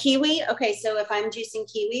 But kiwi, okay, so if I'm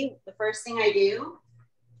juicing kiwi, the first thing I do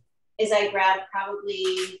is I grab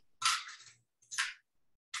probably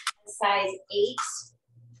a size 8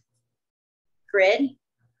 grid.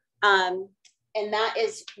 And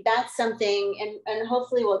that's something, and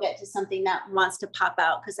hopefully we'll get to something that wants to pop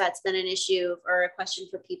out, because that's been an issue or a question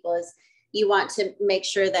for people, is you want to make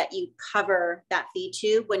sure that you cover that feed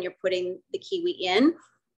tube when you're putting the kiwi in,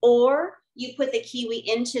 or you put the kiwi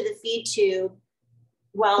into the feed tube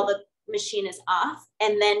while the machine is off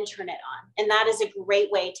and then turn it on. And that is a great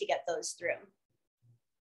way to get those through.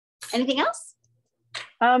 Anything else?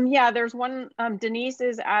 Yeah, there's one, Denise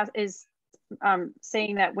is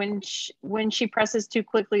saying that when she presses too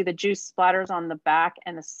quickly, the juice splatters on the back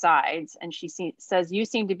and the sides. And she says, you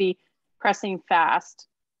seem to be pressing fast.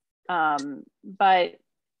 But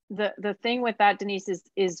the thing with that, Denise,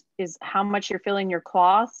 is how much you're filling your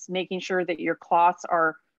cloths, making sure that your cloths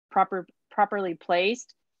are properly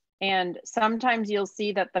placed. And sometimes you'll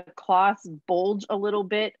see that the cloths bulge a little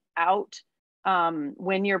bit out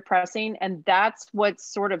when you're pressing, and that's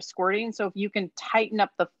what's sort of squirting. So if you can tighten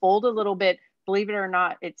up the fold a little bit, believe it or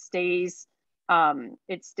not, it stays,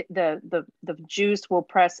 the juice will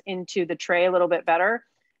press into the tray a little bit better.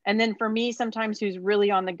 And then for me, sometimes who's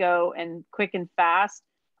really on the go and quick and fast,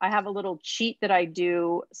 I have a little cheat that I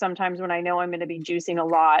do sometimes when I know I'm going to be juicing a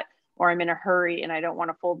lot, or I'm in a hurry and I don't want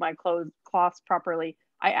to fold my cloths properly.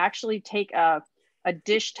 I actually take a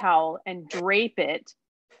dish towel and drape it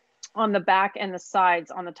on the back and the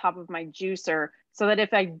sides on the top of my juicer, so that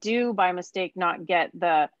if I do by mistake not get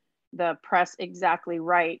the press exactly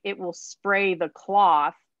right, it will spray the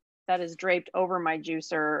cloth that is draped over my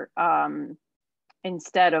juicer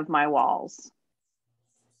instead of my walls.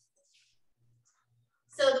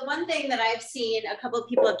 So the one thing that I've seen, a couple of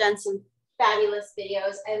people have done some fabulous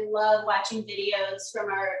videos. I love watching videos from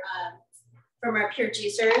our pure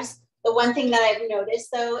juicers. The one thing that I've noticed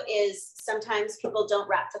though is sometimes people don't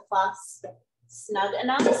wrap the cloths snug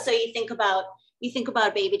enough. So you think about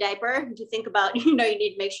a baby diaper, you think about, you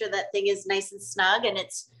need to make sure that thing is nice and snug and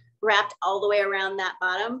it's wrapped all the way around that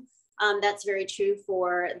bottom. That's very true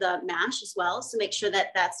for the mash as well. So make sure that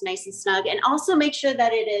that's nice and snug, and also make sure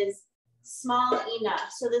that it is small enough.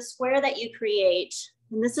 So the square that you create,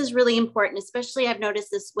 and this is really important, especially I've noticed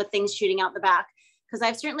this with things shooting out the back, because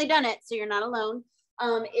I've certainly done it, so you're not alone,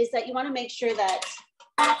 is that you want to make sure that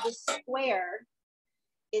the square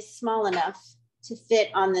is small enough to fit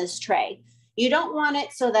on this tray. You don't want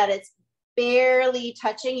it so that it's barely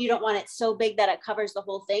touching. You don't want it so big that it covers the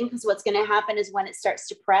whole thing, because what's going to happen is when it starts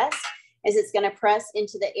to press, is it's going to press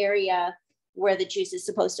into the area where the juice is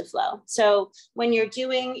supposed to flow. So when you're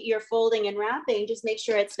doing your folding and wrapping, just make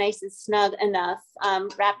sure it's nice and snug enough.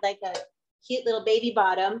 Wrap like a cute little baby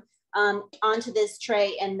bottom onto this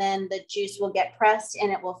tray, and then the juice will get pressed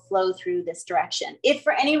and it will flow through this direction. If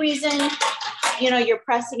for any reason, you're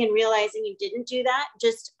pressing and realizing you didn't do that,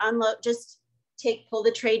 just unload, pull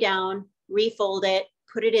the tray down, refold it,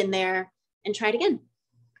 put it in there, and try it again.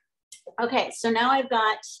 Okay, so now I've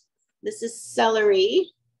got, this is celery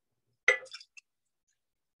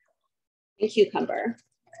and cucumber.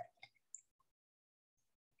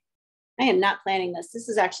 I am not planning this. This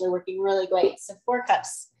is actually working really great. So 4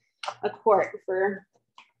 cups, a quart for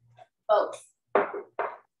both.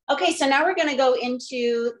 Okay, so now we're gonna go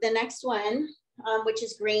into the next one, which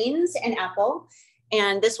is greens and apple.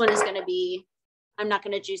 And this one is gonna be, I'm not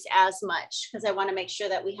gonna juice as much because I wanna make sure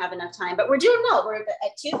that we have enough time, but we're doing well. We're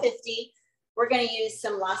at 250. We're gonna use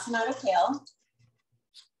some lacinato kale,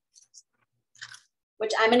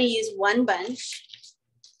 which I'm gonna use 1 bunch.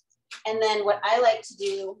 And then what I like to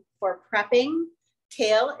do for prepping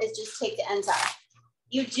kale is just take the ends off.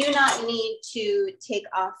 You do not need to take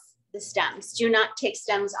off the stems. Do not take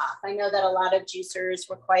stems off. I know that a lot of juicers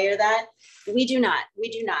require that. We do not.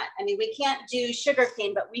 I mean, we can't do sugar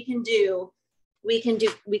cane, but we can do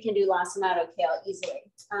lacinato kale easily.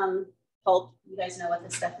 Pulp, you guys know what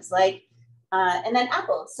this stuff is like. And then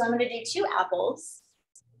apples. So I'm gonna do 2 apples.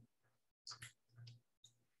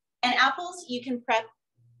 And apples you can prep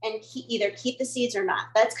and either keep the seeds or not.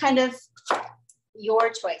 That's kind of your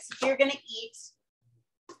choice. If you're gonna eat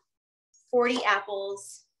 40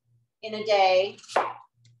 apples in a day,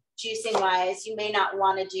 juicing wise, you may not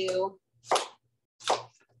wanna do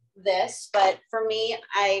this, but for me,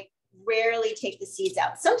 I rarely take the seeds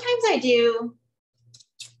out. Sometimes I do,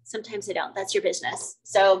 sometimes I don't. That's your business.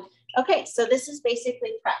 So, okay, so this is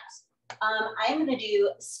basically prepped. I'm gonna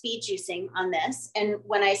do speed juicing on this. And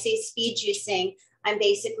when I say speed juicing, I'm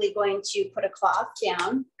basically going to put a cloth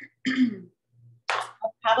down.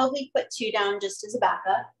 I'll probably put 2 down just as a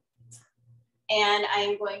backup. And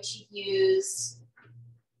I'm going to use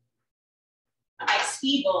my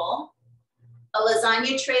speed bowl. A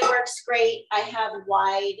lasagna tray works great. I have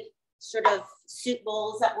wide sort of soup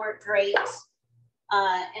bowls that work great.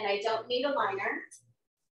 And I don't need a liner.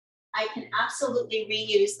 I can absolutely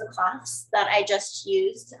reuse the cloths that I just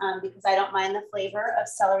used because I don't mind the flavor of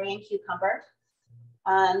celery and cucumber.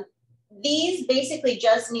 These basically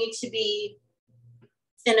just need to be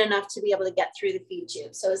thin enough to be able to get through the feed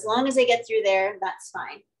tube. So as long as they get through there, that's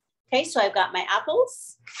fine. Okay, so I've got my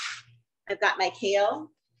apples, I've got my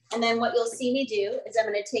kale, and then what you'll see me do is I'm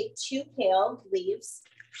gonna take 2 kale leaves,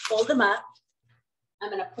 fold them up,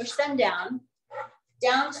 I'm gonna push them down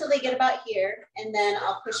till they get about here, and then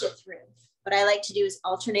I'll push it through. What I like to do is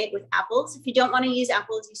alternate with apples. If you don't wanna use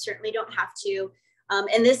apples, you certainly don't have to.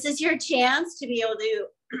 And this is your chance to be able to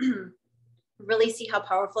really see how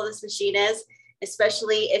powerful this machine is,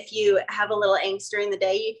 especially if you have a little angst during the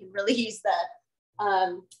day. You can really use the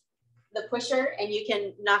pusher and you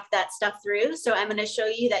can knock that stuff through. So I'm going to show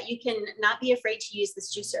you that you can not be afraid to use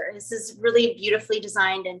this juicer. This is really beautifully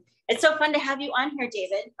designed and it's so fun to have you on here,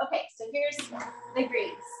 David. Okay, so here's the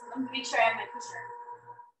greens. Let me make sure I have my pusher.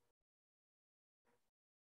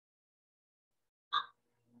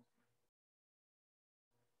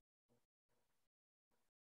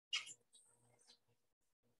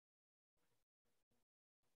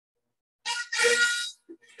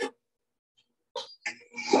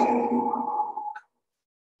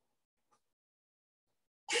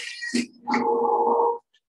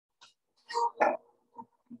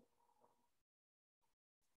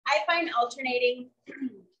 I find alternating is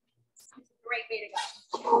a great way to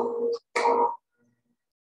go.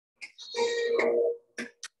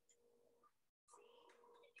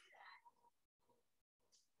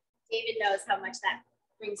 David knows how much that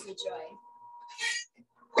brings me joy.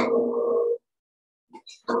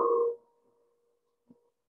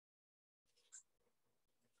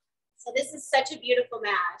 So this is such a beautiful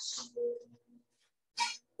mash.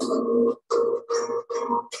 And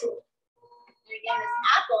again, this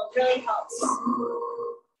apple really helps.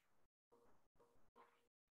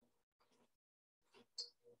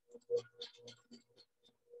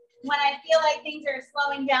 When I feel like things are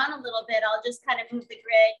slowing down a little bit, I'll just kind of move the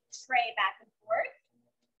grid tray back and forth,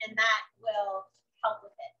 and that will help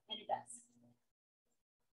with it, and it does.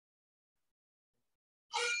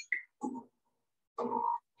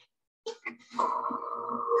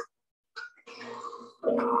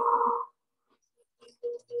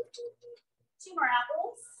 Two more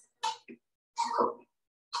apples.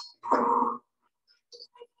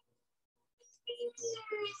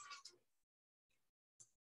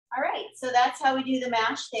 All right, so that's how we do the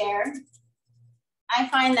mash there. I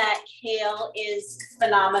find that kale is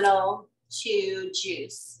phenomenal to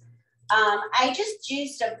juice. I just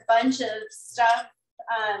juiced a bunch of stuff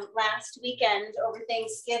last weekend over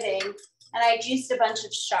Thanksgiving, and I juiced a bunch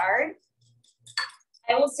of chard.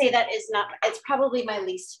 I will say that is not, it's probably my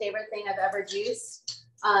least favorite thing I've ever juiced.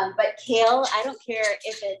 But kale, I don't care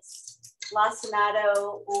if it's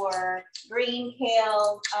lacinato or green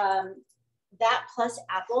kale, that plus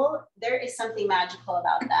apple, there is something magical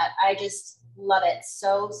about that. I just love it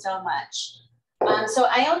so, so much. So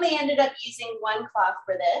I only ended up using 1 cloth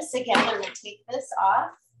for this. Again, I'm gonna take this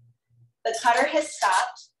off. The cutter has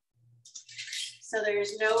stopped, so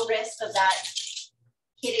there's no risk of that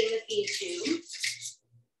hitting the feed tube.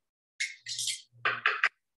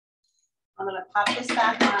 I'm gonna pop this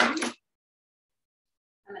back on.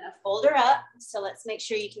 I'm gonna fold her up. So let's make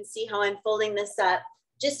sure you can see how I'm folding this up,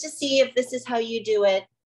 just to see if this is how you do it,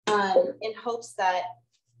 in hopes that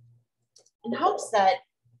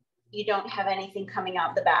you don't have anything coming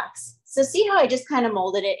out the backs. So see how I just kind of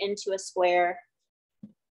molded it into a square.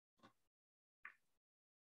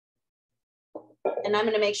 And I'm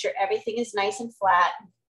gonna make sure everything is nice and flat.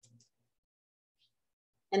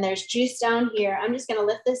 And there's juice down here. I'm just gonna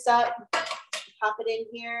lift this up, pop it in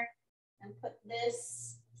here, and put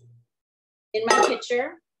this in my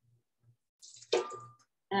pitcher. And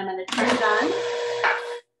I'm gonna turn it on.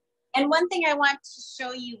 And one thing I want to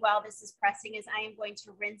show you while this is pressing is I am going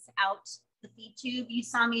to rinse out the feed tube. You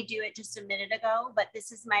saw me do it just a minute ago, but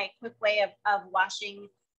this is my quick way of washing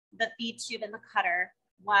the feed tube and the cutter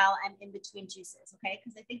while I'm in between juices, okay?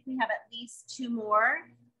 Because I think we have at least 2 more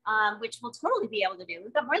which we'll totally be able to do.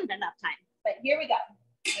 We've got more than enough time, but here we go.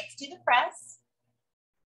 Let's do the press.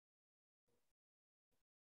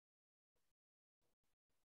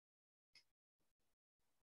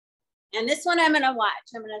 And this one I'm gonna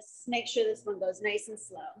watch. I'm gonna make sure this one goes nice and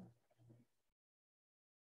slow.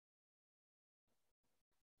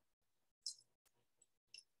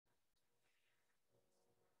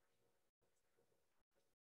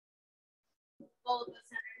 Bowl goes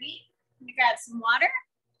underneath. I'm gonna grab some water.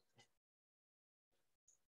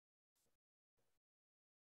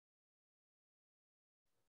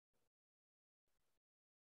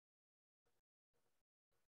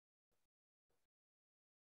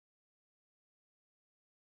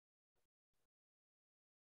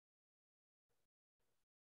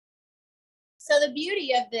 So the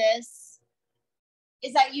beauty of this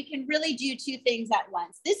is that you can really do two things at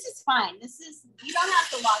once. This is fine. This is, you don't have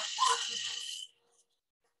to watch that.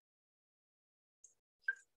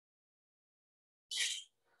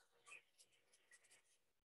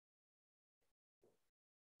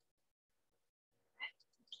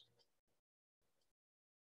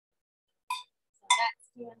 So that's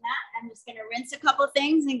doing that. I'm just gonna rinse a couple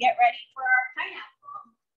things and get ready for our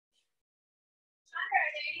pineapple. Chandra,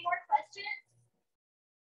 are there any more questions?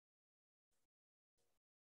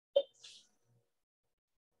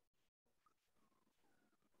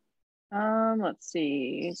 Let's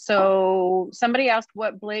see. So somebody asked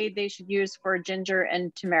what blade they should use for ginger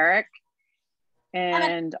and turmeric.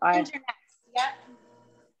 And I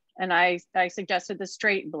suggested the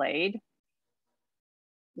straight blade.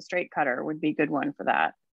 The straight cutter would be a good one for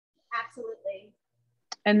that. Absolutely.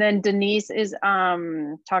 And then Denise is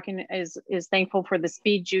is thankful for the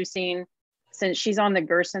speed juicing since she's on the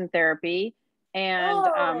Gerson therapy.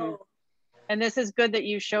 And and this is good that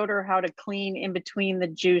you showed her how to clean in between the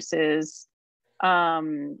juices.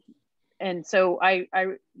 And so I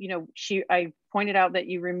pointed out that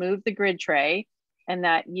you removed the grid tray and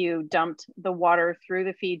that you dumped the water through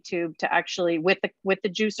the feed tube to actually with the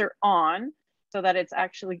juicer on, so that it's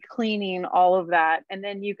actually cleaning all of that. And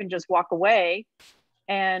then you can just walk away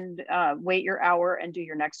and wait your hour and do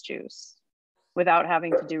your next juice without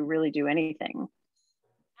having to really do anything.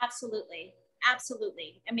 Absolutely.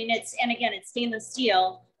 Absolutely. I mean, it's stainless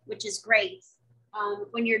steel, which is great.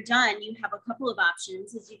 When you're done, you have a couple of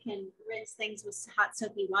options, as you can rinse things with hot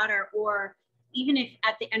soapy water, or even if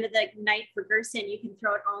at the end of the night for Gerson, you can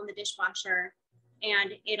throw it all in the dishwasher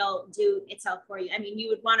and it'll do itself for you. I mean, you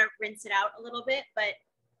would want to rinse it out a little bit, but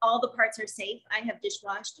all the parts are safe. I have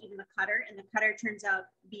dishwashed even the cutter, and the cutter turns out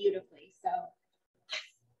beautifully. So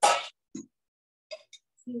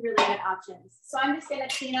two really good options. So I'm just going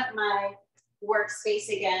to clean up my workspace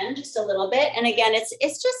again, just a little bit. And again,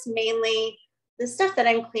 it's just mainly the stuff that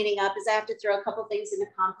I'm cleaning up is I have to throw a couple things into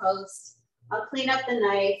compost. I'll clean up the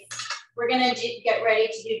knife. We're going to get ready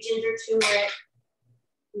to do ginger turmeric.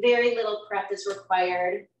 Very little prep is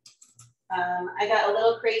required. I got a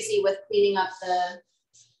little crazy with cleaning up the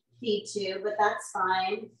feed tube, but that's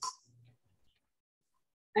fine.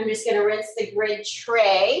 I'm just going to rinse the grid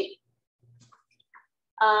tray.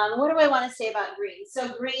 What do I want to say about greens? So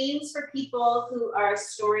greens for people who are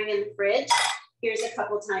storing in the fridge, here's a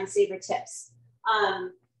couple time saver tips.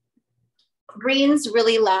 Greens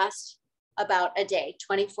really last about a day,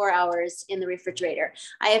 24 hours in the refrigerator.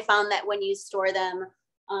 I have found that when you store them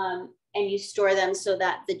and you store them so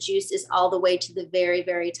that the juice is all the way to the very,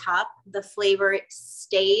 very top, the flavor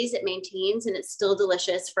stays, it maintains, and it's still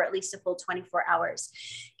delicious for at least a full 24 hours.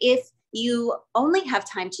 If you only have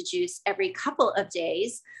time to juice every couple of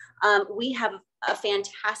days, we have a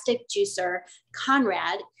fantastic juicer,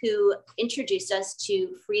 Conrad, who introduced us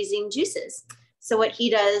to freezing juices. So what he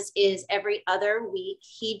does is every other week,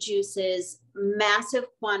 he juices massive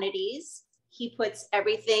quantities. He puts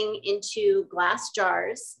everything into glass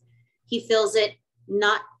jars. He fills it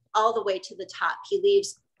not all the way to the top. He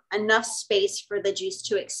leaves enough space for the juice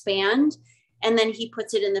to expand. And then he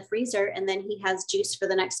puts it in the freezer, and then he has juice for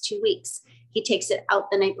the next 2 weeks. He takes it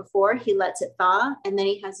out the night before, he lets it thaw, and then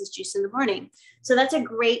he has his juice in the morning. So that's a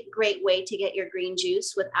great, great way to get your green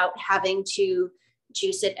juice without having to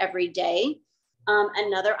juice it every day.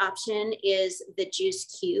 Another option is the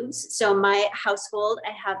juice cubes. So my household,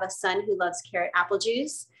 I have a son who loves carrot-apple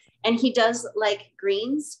juice, and he does like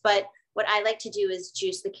greens, but what I like to do is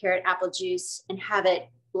juice the carrot-apple juice and have it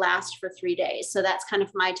last for 3 days. So that's kind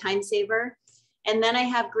of my time saver. And then I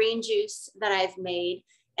have green juice that I've made,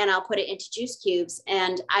 and I'll put it into juice cubes,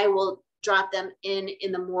 and I will drop them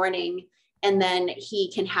in the morning, and then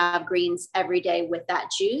he can have greens every day with that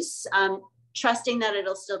juice, trusting that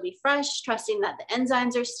it'll still be fresh, trusting that the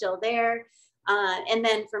enzymes are still there. And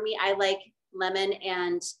then for me, I like lemon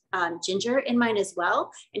and ginger in mine as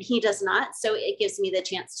well, and he does not. So it gives me the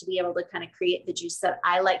chance to be able to kind of create the juice that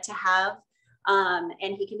I like to have,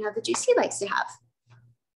 and he can have the juice he likes to have.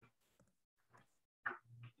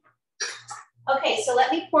 Okay, so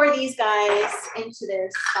let me pour these guys into their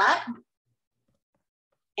spot.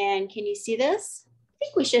 And can you see this? I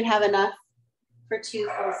think we should have enough for 2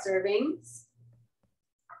 full servings.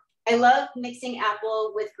 I love mixing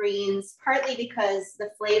apple with greens, partly because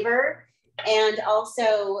the flavor and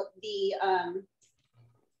also the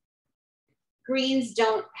greens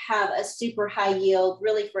don't have a super high yield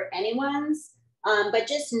really for anyone's, but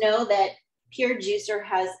just know that Pure Juicer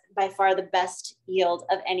has by far the best yield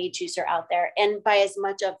of any juicer out there, and by as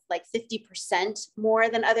much of like 50% more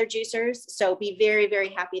than other juicers. So be very, very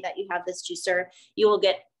happy that you have this juicer. You will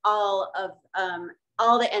get all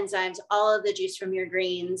the enzymes, all of the juice from your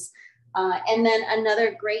greens. And then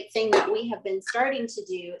another great thing that we have been starting to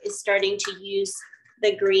do is starting to use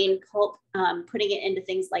the green pulp, putting it into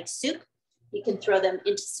things like soup. You can throw them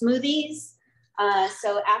into smoothies.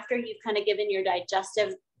 So after you've kind of given your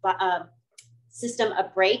digestive system a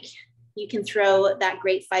break, you can throw that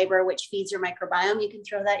great fiber, which feeds your microbiome. You can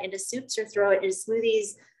throw that into soups or throw it into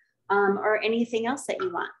smoothies or anything else that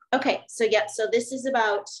you want. Okay, so yeah, so this is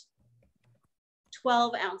about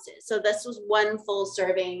 12 ounces. So this was 1 full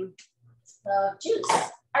serving of juice.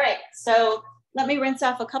 All right, so let me rinse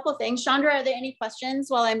off a couple things. Chandra, are there any questions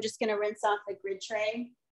while I'm just gonna rinse off the grid tray?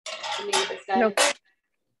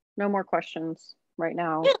 No more questions right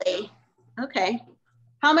now. Really? Okay.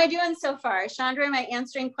 How am I doing so far? Chandra, am I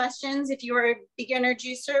answering questions? If you were a beginner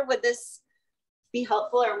juicer, would this be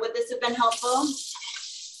helpful, or would this have been helpful?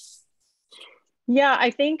 Yeah,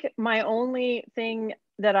 I think my only thing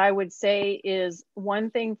that I would say is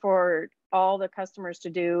one thing for all the customers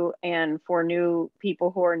to do, and for new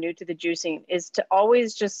people who are new to the juicing, is to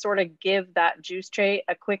always just sort of give that juice tray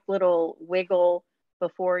a quick little wiggle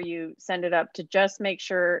before you send it up, to just make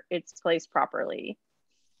sure it's placed properly.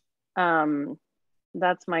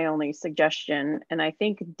 That's my only suggestion. And I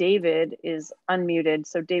think David is unmuted.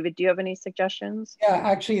 So David, do you have any suggestions? Yeah,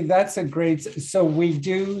 actually, that's a great, so we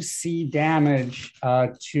do see damage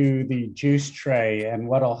to the juice tray. And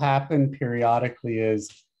what'll happen periodically is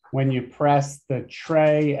when you press, the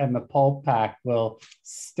tray and the pulp pack will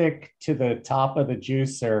stick to the top of the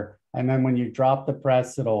juicer. And then when you drop the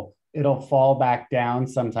press, it'll fall back down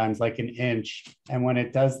sometimes like 1 inch. And when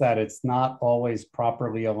it does that, it's not always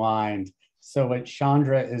properly aligned. So what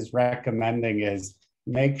Chandra is recommending is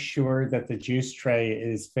make sure that the juice tray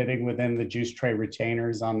is fitting within the juice tray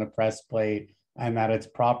retainers on the press plate, and that it's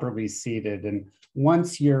properly seated. And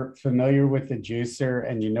once you're familiar with the juicer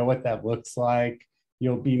and you know what that looks like,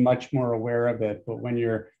 you'll be much more aware of it. But when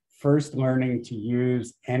you're first learning to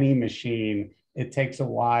use any machine, it takes a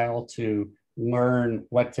while to learn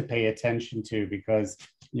what to pay attention to, because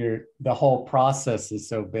the whole process is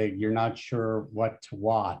so big, you're not sure what to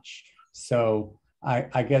watch. So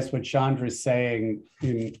I guess what Chandra is saying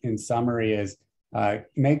in summary is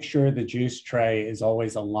make sure the juice tray is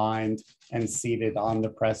always aligned and seated on the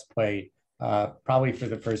press plate. Probably for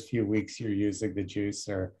the first few weeks you're using the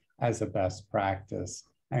juicer as a best practice,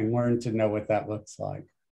 and learn to know what that looks like.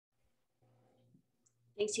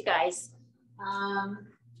 Thanks, you guys.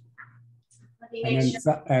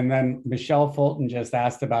 And then Michelle Fulton just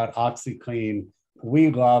asked about OxyClean.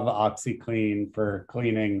 We love OxyClean for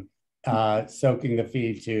cleaning, soaking the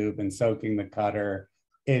feed tube and soaking the cutter.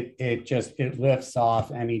 It lifts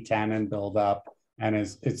off any tannin buildup, and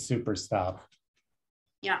it's super stuff.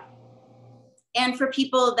 Yeah. And for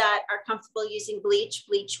people that are comfortable using bleach,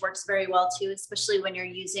 bleach works very well too, especially when you're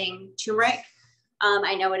using turmeric.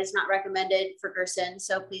 I know it is not recommended for Gerson,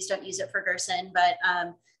 so please don't use it for Gerson, but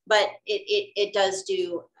it does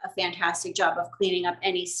do a fantastic job of cleaning up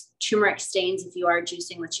any turmeric stains if you are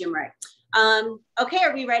juicing with turmeric. Okay,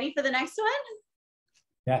 are we ready for the next one?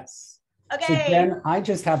 Yes. Okay. So Jen, I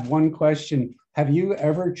just have one question. Have you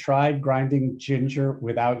ever tried grinding ginger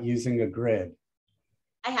without using a grid?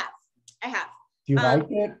 I have. Do you like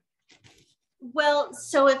it? Well,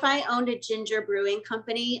 so if I owned a ginger brewing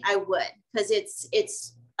company, I would, because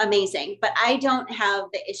it's amazing. But I don't have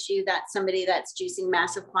the issue that somebody that's juicing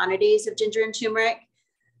massive quantities of ginger and turmeric,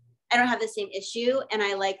 I don't have the same issue, and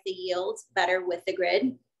I like the yield better with the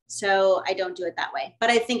grid. So I don't do it that way, but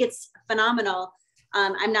I think it's phenomenal.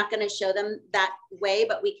 I'm not going to show them that way,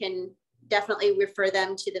 but we can definitely refer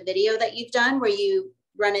them to the video that you've done where you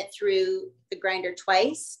run it through the grinder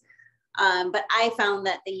twice. But I found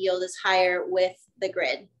that the yield is higher with the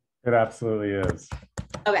grid. It absolutely is.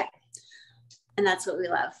 Okay. And that's what we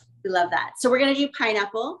love. We love that. So we're going to do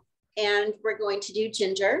pineapple, and we're going to do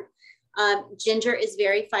ginger. Ginger is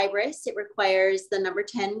very fibrous. It requires the number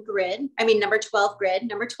 12 grid,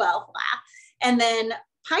 number 12, blah. And then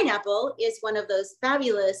pineapple is one of those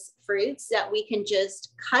fabulous fruits that we can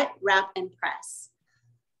just cut, wrap, and press.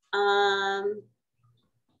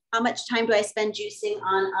 How much time do I spend juicing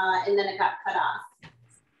on, and then it got cut off?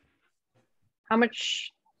 How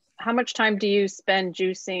much time do you spend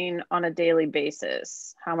juicing on a daily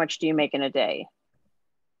basis? How much do you make in a day?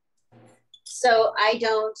 So I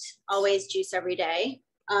don't always juice every day.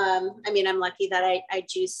 I'm lucky that I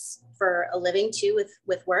juice for a living too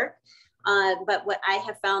with work. But what I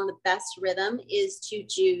have found the best rhythm is to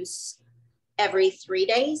juice every 3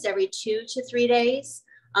 days, every 2 to 3 days.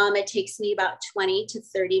 It takes me about 20 to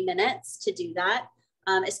 30 minutes to do that,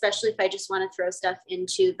 especially if I just want to throw stuff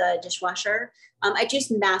into the dishwasher. I juice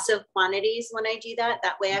massive quantities when I do that.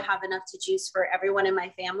 That way I have enough to juice for everyone in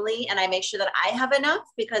my family. And I make sure that I have enough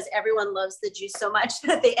because everyone loves the juice so much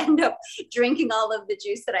that they end up drinking all of the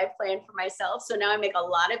juice that I planned for myself. So now I make a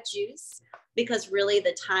lot of juice because really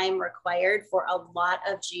the time required for a lot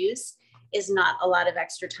of juice is not a lot of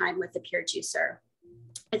extra time with the pure juicer.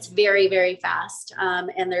 It's very, very fast.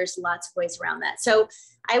 And there's lots of ways around that. So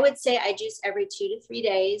I would say I juice every 2 to 3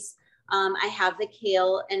 days. I have the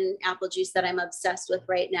kale and apple juice that I'm obsessed with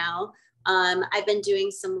right now. I've been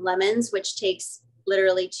doing some lemons, which takes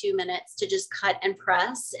literally 2 minutes to just cut and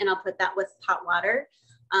press, and I'll put that with hot water.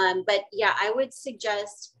 But yeah, I would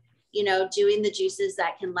suggest, doing the juices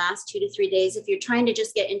that can last 2 to 3 days. If you're trying to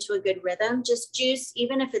just get into a good rhythm, just juice,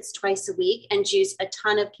 even if it's twice a week, and juice a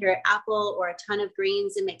ton of Carrot-Apple or a ton of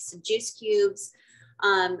greens and make some juice cubes.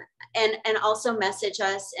 And also message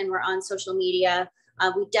us, and we're on social media.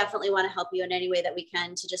 We definitely want to help you in any way that we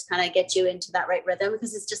can to just kind of get you into that right rhythm,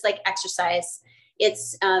 because it's just like exercise.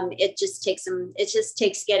 It just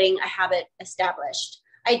takes getting a habit established.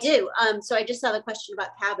 I do. So I just saw the question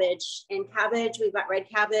about cabbage. And cabbage, we've got red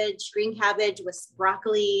cabbage, green cabbage with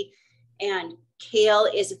broccoli, and kale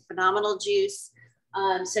is a phenomenal juice.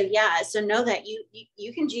 So know that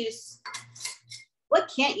you can juice. What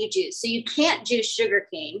can't you juice? So you can't juice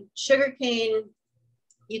sugarcane. Sugarcane,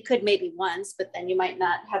 you could maybe once, but then you might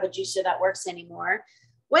not have a juicer that works anymore.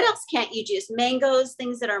 What else can't you juice? Mangoes,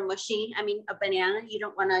 things that are mushy. A banana, you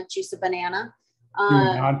don't want to juice a banana.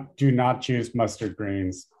 Do not juice mustard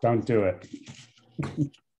greens. Don't do it.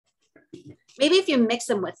 Maybe if you mix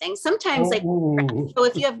them with things. Sometimes so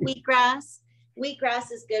if you have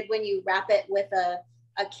wheatgrass is good when you wrap it with a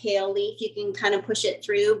kale leaf. You can kind of push it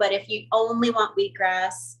through, but if you only want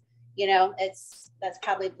wheatgrass, that's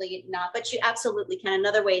probably not, but you absolutely can.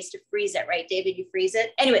 Another way is to freeze it, right, David? You freeze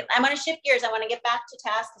it. Anyway, I want to shift gears. I want to get back to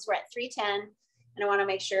task because we're at 3:10, and I want to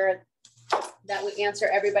make sure that we answer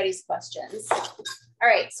everybody's questions. All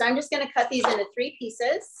right, so I'm just going to cut these into 3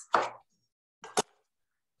 pieces.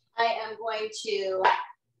 I am going to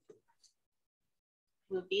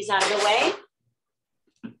move these out of the way.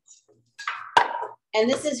 And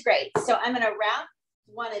this is great. So I'm going to wrap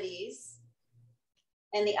one of these,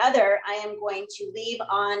 and the other I am going to leave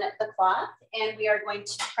on the cloth, and we are going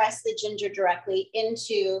to press the ginger directly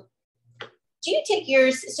into. Do you take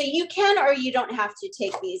yours? So you can, or you don't have to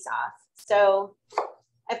take these off. So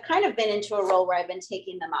I've kind of been into a role where I've been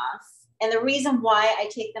taking them off. And the reason why I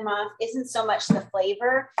take them off isn't so much the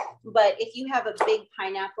flavor, but if you have a big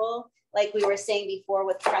pineapple, like we were saying before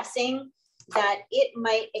with pressing, that it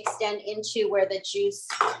might extend into where the juice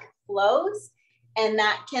flows, and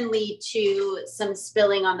that can lead to some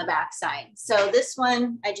spilling on the backside. So this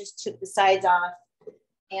one, I just took the sides off,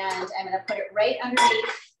 and I'm going to put it right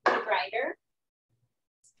underneath the grinder.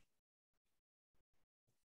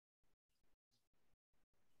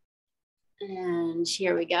 And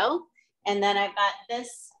here we go. And then I've got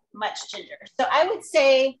this much ginger. So I would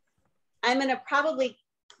say I'm going to probably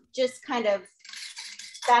just kind of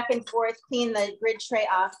back and forth clean the grid tray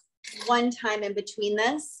off one time in between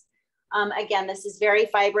this. Again, this is very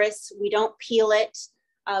fibrous. We don't peel it.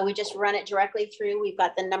 We just run it directly through. We've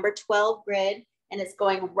got the number 12 grid, and it's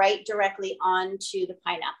going right directly onto the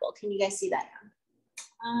pineapple. Can you guys see that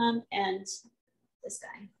now? And this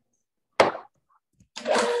guy.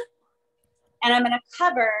 And I'm going to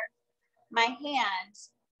cover my hand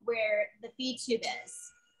where the feed tube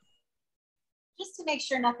is, just to make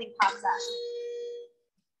sure nothing pops out.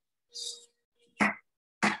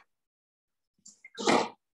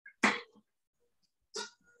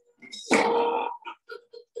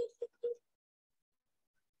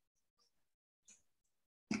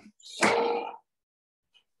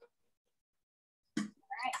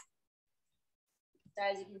 So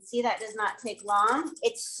as you can see, that does not take long.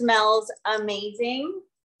 It smells amazing.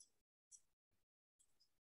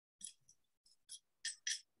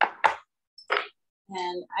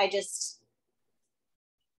 And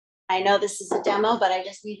I know this is a demo, but I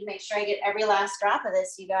just need to make sure I get every last drop of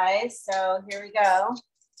this, you guys. So here we go.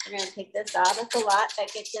 We're gonna take this out. That's a lot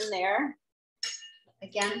that gets in there.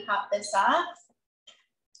 Again, pop this off.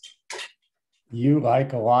 You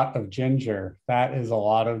like a lot of ginger. That is a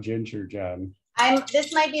lot of ginger, Jen.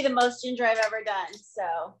 This might be the most ginger I've ever done.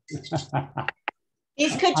 So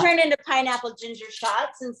these could turn into pineapple ginger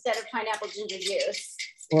shots instead of pineapple ginger juice.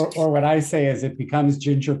 Or what I say is it becomes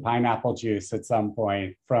ginger pineapple juice at some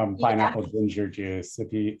point from pineapple ginger juice.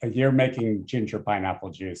 If you're making ginger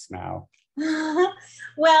pineapple juice now.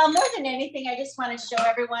 Well, more than anything, I just want to show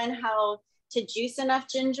everyone how to juice enough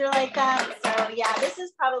ginger like that. So yeah, this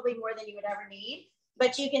is probably more than you would ever need,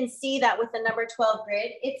 but you can see that with the number 12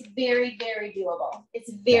 grid, it's very, very doable.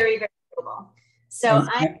 It's very, very doable. So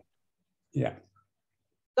yeah.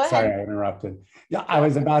 Go ahead. Sorry, I interrupted. Yeah, I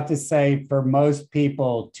was about to say for most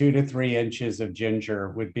people, 2 to 3 inches of ginger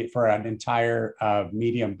would be for an entire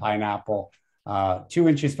medium pineapple. 2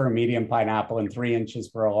 inches for a medium pineapple and 3 inches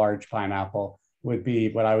for a large pineapple would be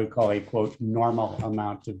what I would call a quote normal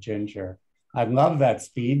amount of ginger. I love that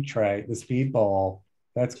speed tray, the speed bowl.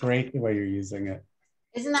 That's great the way you're using it.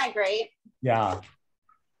 Isn't that great? Yeah.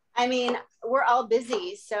 I mean, we're all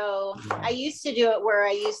busy. So I used to do it where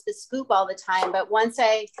I used the scoop all the time. But once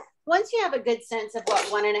you have a good sense of what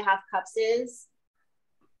 1.5 cups is,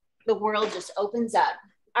 the world just opens up.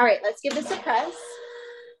 All right, let's give this a press.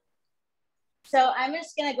 So I'm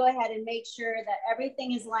just going to go ahead and make sure that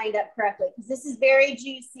everything is lined up correctly because this is very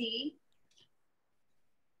juicy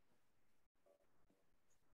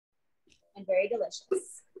and very delicious.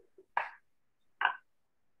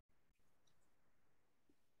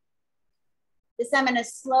 This, I'm going to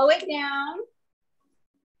slow it down.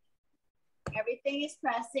 Everything is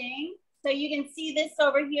pressing. So you can see this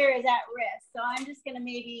over here is at rest. So I'm just going to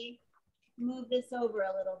maybe move this over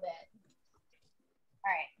a little bit.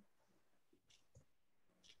 All right.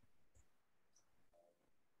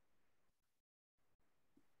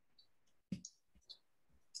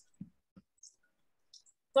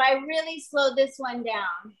 So I really slowed this one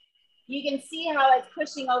down. You can see how it's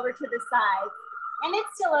pushing over to the side, and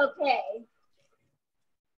it's still okay.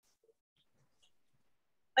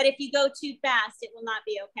 But if you go too fast, it will not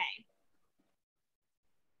be okay.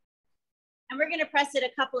 And we're gonna press it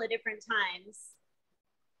a couple of different times.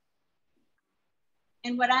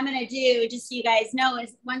 And what I'm gonna do, just so you guys know,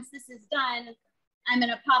 is once this is done, I'm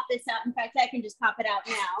gonna pop this out. In fact, I can just pop it out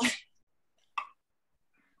now.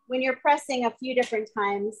 When you're pressing a few different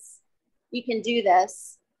times, you can do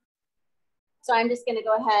this. So I'm just gonna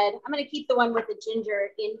go ahead. I'm gonna keep the one with the ginger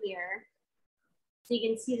in here so you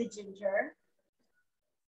can see the ginger.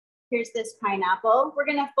 Here's this pineapple. We're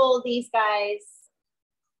gonna fold these guys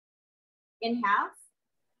in half.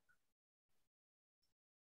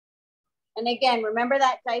 And again, remember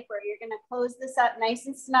that diaper. You're gonna close this up nice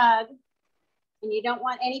and snug, and you don't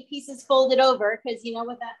want any pieces folded over because you know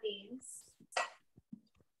what that means.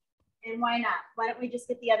 And why not? Why don't we just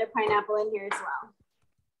get the other pineapple in here as well?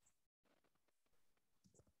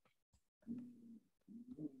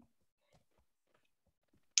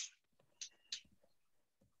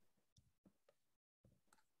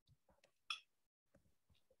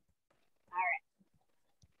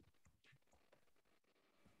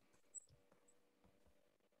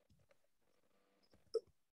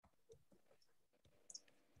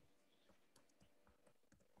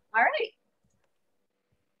 All right.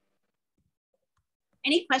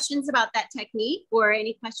 Any questions about that technique or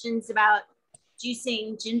any questions about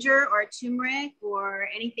juicing ginger or turmeric or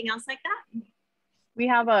anything else like that? We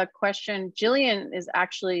have a question. Jillian is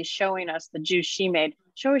actually showing us the juice she made.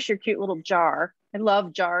 Show us your cute little jar. I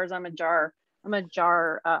love jars. I'm a jar.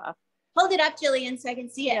 Hold it up, Jillian, so I can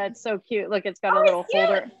see it. Yeah, it's so cute. Look, it's got a little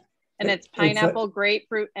holder and it's pineapple,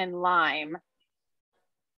 grapefruit, and lime.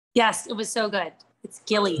 Yes, it was so good. It's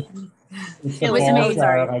gilly. It was amazing.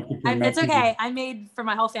 It's okay. I made for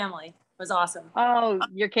my whole family. It was awesome. Oh,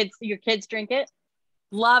 your kids drink it?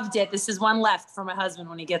 Loved it. This is one left for my husband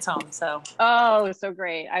when he gets home. So. Oh, so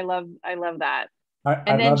great. I love that.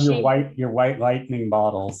 I love your white lightning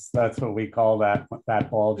bottles. That's what we call that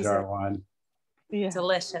ball jar one. Yeah.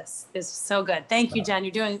 Delicious. It's so good. Thank you, Jen.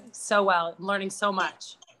 You're doing so well. I'm learning so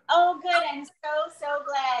much. Oh, good. I'm so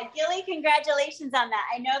glad. Gilly, congratulations on that.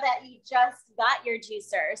 I know that you just got your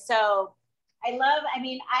juicer. So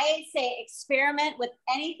I say experiment with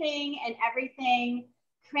anything and everything.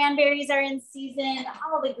 Cranberries are in season.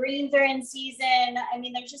 All the greens are in season. I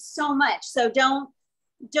mean, there's just so much. So don't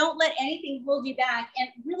let anything hold you back. And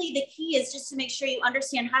really the key is just to make sure you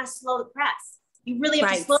understand how to slow the press. You really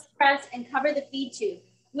have to slow the press and cover the feed tube.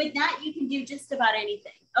 with that, you can do just about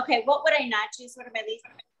anything. Okay, what would I not juice? What are my least?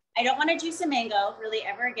 I don't want to juice a mango really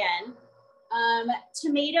ever again.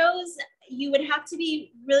 Tomatoes, you would have to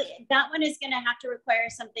be really, that one is going to have to require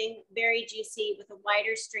something very juicy with a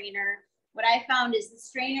wider strainer. What I found is the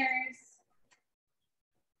strainers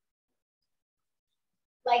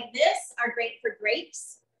like this are great for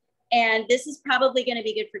grapes. And this is probably going to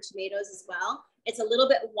be good for tomatoes as well. It's a little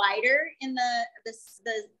bit wider in this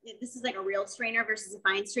is like a real strainer versus a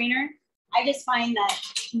fine strainer. I just find that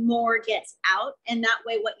more gets out, and that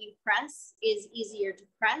way what you press is easier to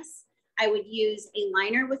press. I would use a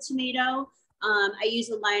liner with tomato. I use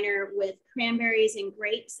a liner with cranberries and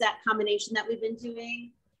grapes, that combination that we've been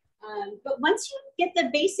doing. But once you get the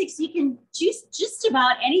basics, you can juice just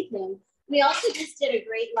about anything. We also just did a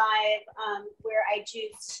great live where I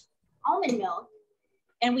juiced almond milk,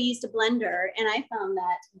 and we used a blender, and I found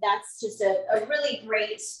that that's just a really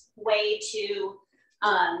great way to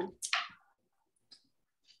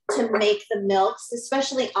make the milks,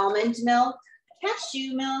 especially almond milk.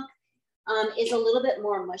 Cashew milk is a little bit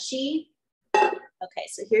more mushy. Okay,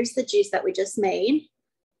 so here's the juice that we just made.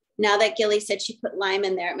 Now that Gilly said she put lime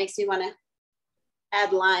in there, it makes me want to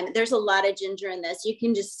add lime. There's a lot of ginger in this. You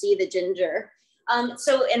can just see the ginger.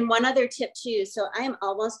 And one other tip too. So I am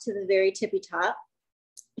almost to the very tippy top.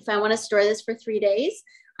 If I want to store this for 3 days,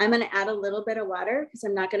 I'm going to add a little bit of water because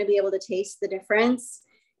I'm not going to be able to taste the difference.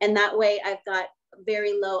 And that way I've got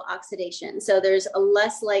very low oxidation. So there's a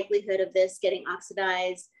less likelihood of this getting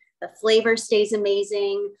oxidized. The flavor stays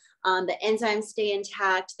amazing. The enzymes stay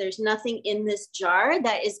intact. There's nothing in this jar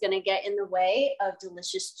that is going to get in the way of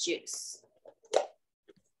delicious juice.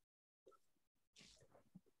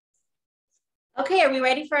 Okay, are we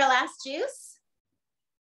ready for our last juice?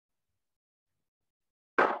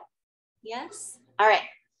 Yes. All right.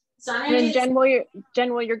 So I'm and Jen,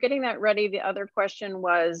 while you're getting that ready, the other question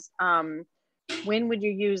was, when would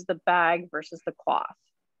you use the bag versus the cloth?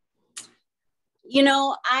 You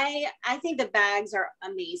know, I think the bags are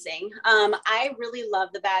amazing. I really love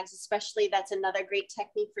the bags, especially that's another great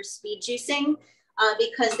technique for speed juicing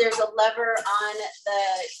because there's a lever on the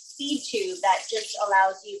feed tube that just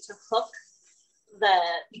allows you to hook the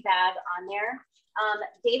bag on there.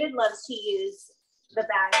 David loves to use the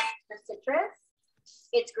bag for citrus.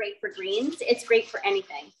 It's great for greens. It's great for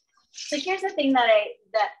anything. So here's the thing that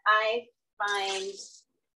I find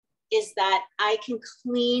is that I can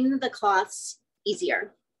clean the cloths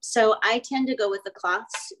easier. So I tend to go with the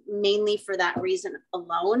cloths mainly for that reason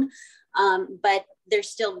alone. But they're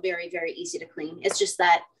still very, very easy to clean. It's just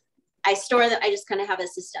that I store them, I just kind of have a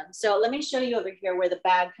system. So let me show you over here where the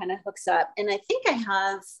bag kind of hooks up. And I think I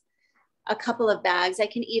have a couple of bags. I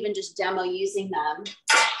can even just demo using them.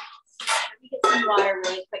 Let me get some water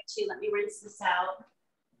really quick too. Let me rinse this out.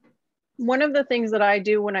 One of the things that I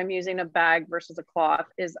do when I'm using a bag versus a cloth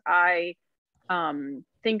is I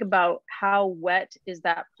think about how wet is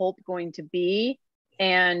that pulp going to be,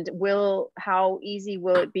 and how easy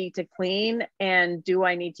will it be to clean, and do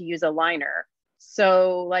I need to use a liner?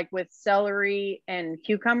 So like with celery and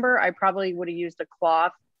cucumber, I probably would have used a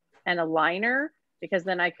cloth and a liner because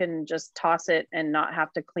then I can just toss it and not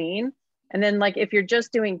have to clean. And then like if you're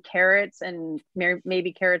just doing carrots and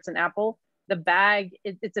maybe carrots and apple, the bag,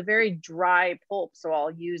 it's a very dry pulp. So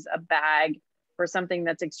I'll use a bag for something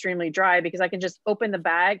that's extremely dry because I can just open the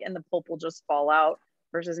bag and the pulp will just fall out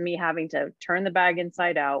versus me having to turn the bag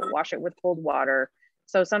inside out, wash it with cold water.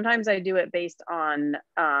 So sometimes I do it based on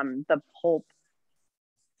the pulp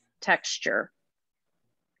texture.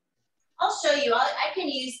 I'll show you. I can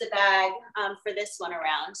use the bag for this one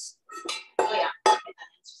around. Oh yeah, okay, that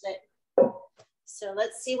answers it. So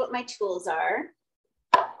let's see what my tools are.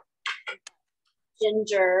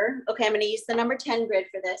 Ginger. Okay, I'm going to use the number 10 grid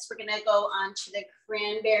for this. We're going to go on to the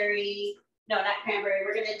cranberry. No, not cranberry.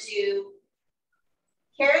 We're going to do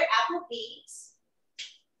carrot, apple, beets.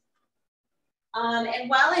 And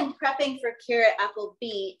while I'm prepping for carrot, apple,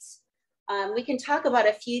 beets, we can talk about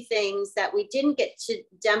a few things that we didn't get to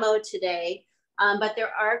demo today, but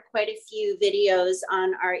there are quite a few videos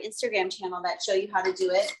on our Instagram channel that show you how to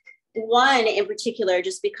do it. One in particular,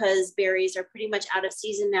 just because berries are pretty much out of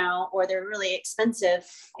season now, or they're really expensive,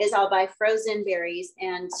 is I'll buy frozen berries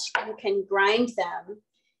and you can grind them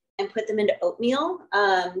and put them into oatmeal.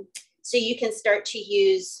 So you can start to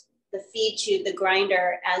use the feed tube, the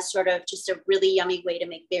grinder, as sort of just a really yummy way to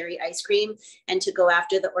make berry ice cream and to go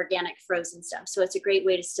after the organic frozen stuff. So it's a great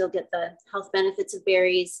way to still get the health benefits of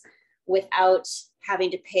berries without having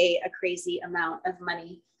to pay a crazy amount of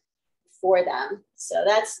money for them. So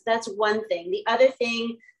that's one thing. The other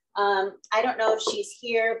thing, I don't know if she's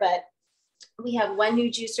here, but we have one new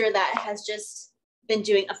juicer that has just been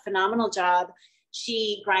doing a phenomenal job.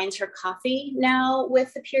 She grinds her coffee now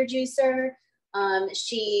with the Pure Juicer.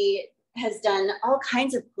 She has done all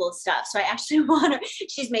kinds of cool stuff. So I actually want her,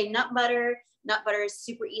 she's made nut butter. Nut butter is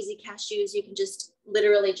super easy. Cashews, you can just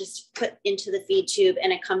literally just put into the feed tube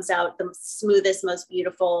and it comes out the smoothest, most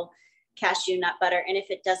beautiful cashew nut butter. And if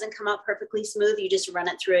it doesn't come out perfectly smooth, you just run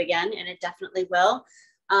it through again and it definitely will.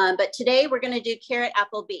 But today we're going to do carrot,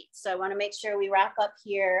 apple, beet. So I want to make sure we wrap up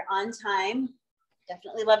here on time.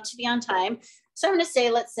 Definitely love to be on time. So I'm going to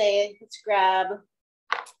say, let's grab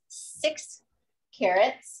 6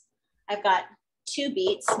 carrots. I've got 2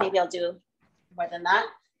 beets. Maybe I'll do more than that.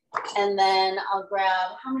 And then I'll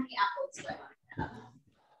grab, how many apples do I want to have?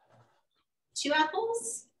 2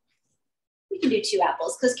 apples? We can do 2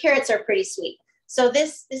 apples because carrots are pretty sweet. So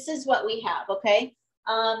this is what we have, okay?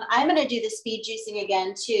 I'm gonna do the speed juicing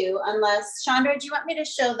again too, unless, Chandra, do you want me to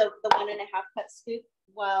show the 1.5 cup scoop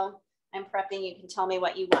while I'm prepping? You can tell me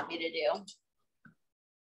what you want me to do.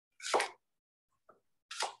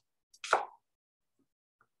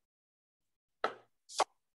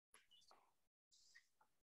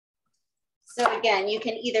 So again, you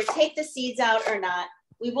can either take the seeds out or not.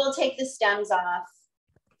 We will take the stems off.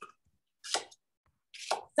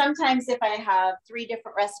 Sometimes if I have 3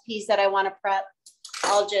 different recipes that I want to prep,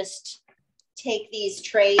 I'll just take these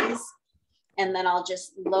trays and then I'll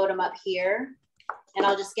just load them up here and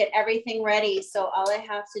I'll just get everything ready. So all I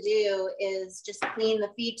have to do is just clean the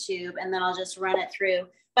feed tube and then I'll just run it through.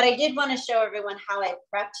 But I did want to show everyone how I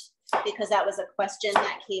prepped because that was a question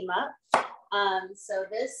that came up. So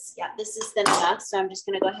this is thin enough. So I'm just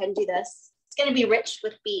going to go ahead and do this. It's going to be rich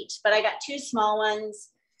with beet, but I got 2 small ones.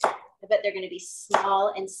 I bet they're going to be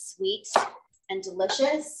small and sweet and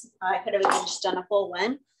delicious. I could have even just done a whole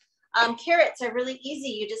one. Carrots are really easy.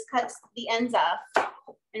 You just cut the ends off.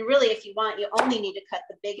 And really, if you want, you only need to cut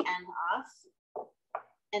the big end off.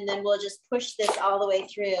 And then we'll just push this all the way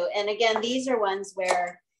through. And again, these are ones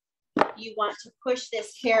where you want to push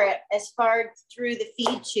this carrot as far through the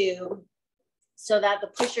feed tube so that the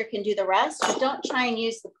pusher can do the rest. But don't try and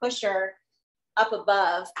use the pusher up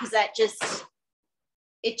above because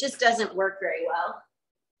it just doesn't work very well.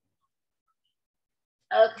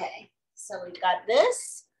 Okay, so we've got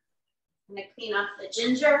this. I'm gonna clean off the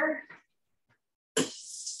ginger.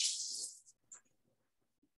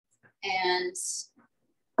 And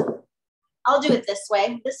I'll do it this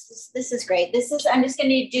way. This is great. I'm just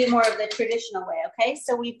gonna do more of the traditional way, okay?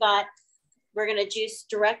 So we're gonna juice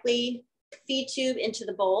directly feed tube into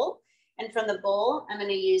the bowl. And from the bowl, I'm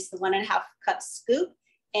gonna use the 1.5 cup scoop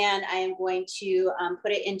and I am going to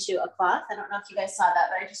put it into a cloth. I don't know if you guys saw that,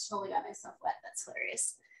 but I just totally got myself wet. That's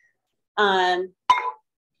hilarious. And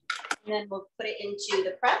then we'll put it into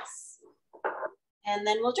the press and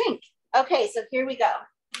then we'll drink. Okay, so here we go.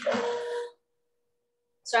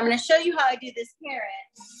 So I'm going to show you how I do this carrot.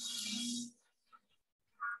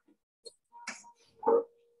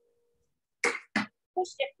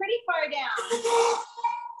 Pushed it pretty far down.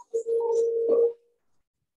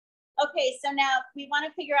 Okay, so now we want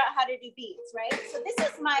to figure out how to do beets, right? So this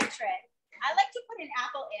is my trick. I like to put an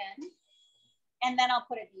apple in, and then I'll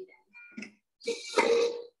put a beet in.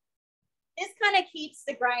 This kind of keeps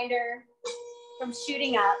the grinder from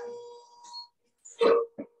shooting up,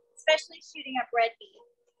 especially shooting up red beet.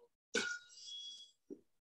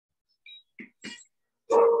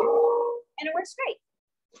 And it works great.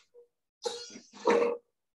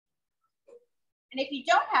 And if you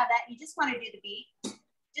don't have that, you just want to do the beet,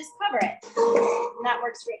 just cover it. And that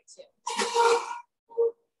works great too.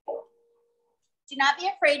 Do not be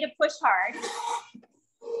afraid to push hard.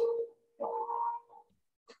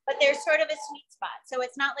 But there's sort of a sweet spot. So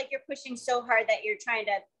it's not like you're pushing so hard that you're trying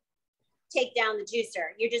to take down the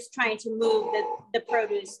juicer. You're just trying to move the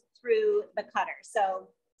produce through the cutter. So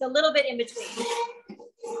it's a little bit in between.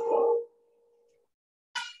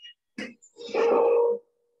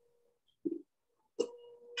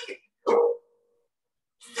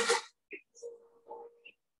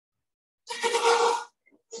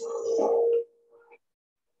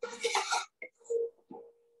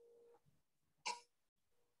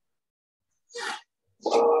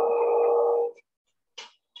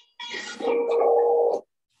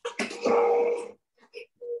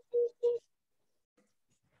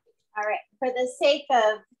 All right, for the sake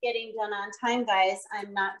of getting done on time, guys,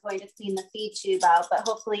 I'm not going to clean the feed tube out, but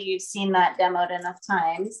hopefully you've seen that demoed enough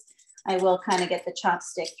times. I will kind of get the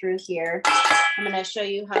chopstick through here. I'm going to show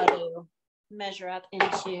you how to measure up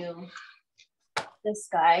into this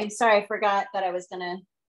guy. Sorry, I forgot that I was going to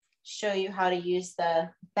show you how to use the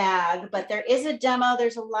bag, but there is a demo.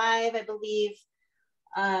 There's a live, I believe,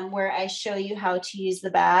 where I show you how to use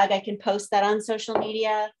the bag. I can post that on social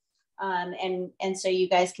media. And so you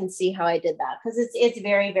guys can see how I did that, because it's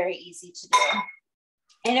very, very easy to do.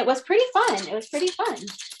 And it was pretty fun. It was pretty fun.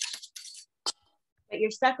 But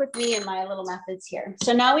you're stuck with me and my little methods here.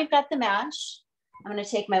 So now we've got the mash. I'm going to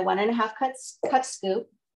take my 1.5 cup scoop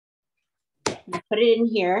and put it in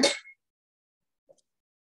here.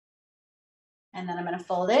 And then I'm going to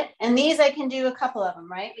fold it. And these I can do a couple of them,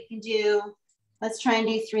 right? We can do, let's try and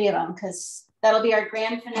do 3 of them, because that'll be our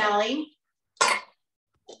grand finale.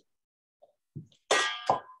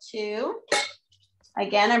 2.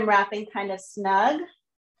 Again, I'm wrapping kind of snug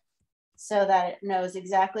so that it knows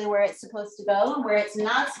exactly where it's supposed to go and where it's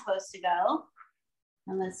not supposed to go.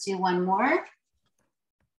 And let's do 1 more.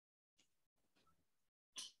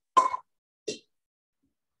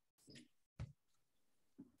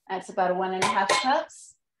 That's about 1.5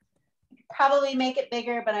 cups. I could probably make it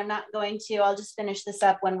bigger, but I'm not going to. I'll just finish this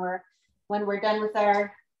up when we're done with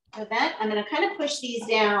our event. I'm going to kind of push these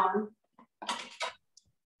down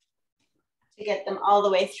to get them all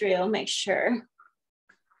the way through. Make sure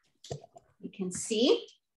you can see.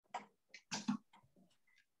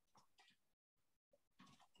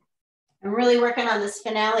 I'm really working on this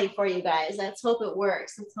finale for you guys. Let's hope it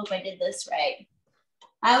works. Let's hope I did this right.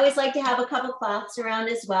 I always like to have a couple cloths around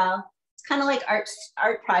as well. It's kind of like art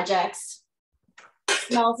projects. It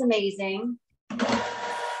smells amazing. I'm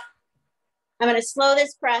going to slow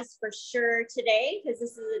this press for sure today, because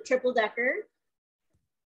this is a triple decker.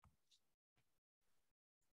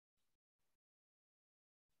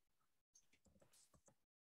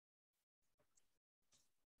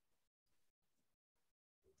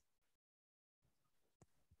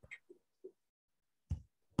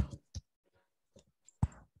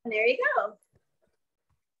 And there you go.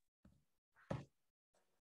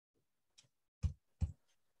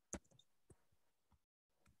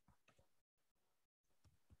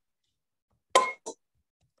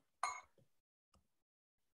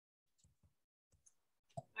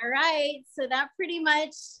 All right, so that pretty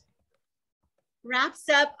much wraps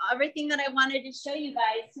up everything that I wanted to show you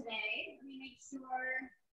guys today. Let me make sure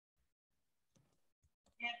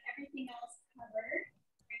I have everything else covered.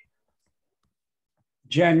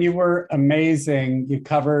 Jen, you were amazing. You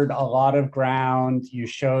covered a lot of ground. You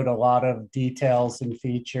showed a lot of details and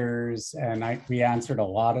features, and we answered a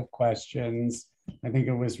lot of questions. I think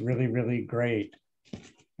it was really, really great.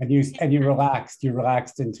 And you relaxed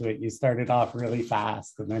into it. You started off really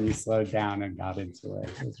fast, and then you slowed down and got into it.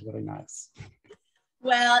 It was really nice.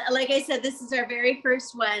 Well, like I said, this is our very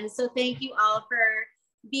first one. So thank you all for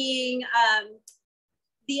being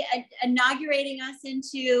inaugurating us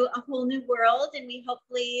into a whole new world, and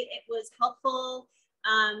hopefully it was helpful.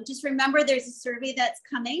 Just remember, there's a survey that's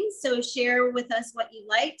coming, so share with us what you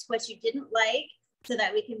liked, what you didn't like, so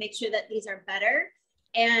that we can make sure that these are better.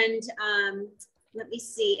 And let me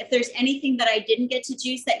see if there's anything that I didn't get to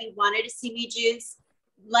juice that you wanted to see me juice.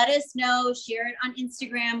 Let us know. Share it on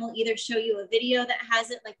Instagram. We'll either show you a video that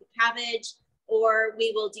has it, like the cabbage, or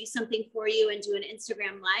we will do something for you and do an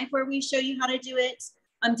Instagram live where we show you how to do it.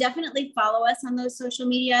 Definitely follow us on those social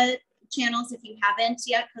media channels if you haven't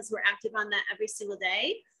yet, because we're active on that every single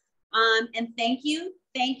day. And thank you.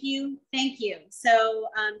 So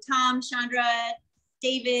Tom, Chandra,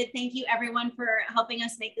 David, thank you everyone for helping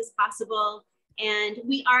us make this possible. And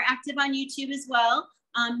we are active on YouTube as well,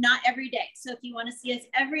 not every day. So if you want to see us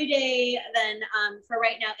every day, then for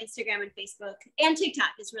right now, Instagram and Facebook and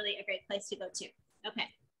TikTok is really a great place to go to. Okay.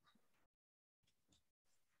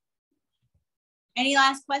 Any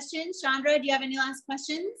last questions? Chandra, do you have any last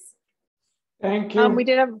questions? Thank you. We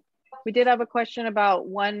did have a question about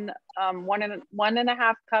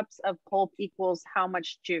 1.5 cups of pulp equals how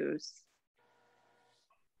much juice?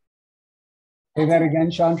 Say that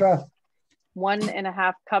again, Chandra.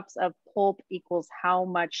 1.5 cups of pulp equals how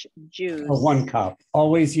much juice? 1 cup.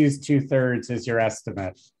 Always use 2/3 as your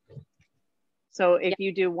estimate. So if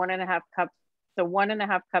you do 1.5 cups, so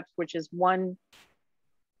 1.5 cups, which is 1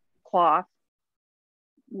 cloth,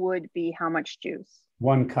 would be how much juice?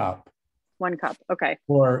 1 cup. 1 cup, okay.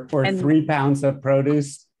 Or 3 pounds of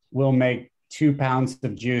produce will make 2 pounds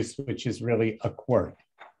of juice, which is really a quart.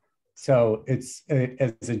 So it's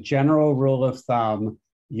as a general rule of thumb,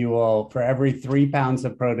 you will, for every 3 pounds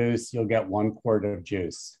of produce, you'll get 1 quart of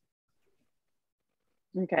juice.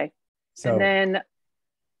 Okay. So, and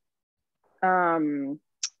then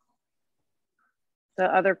the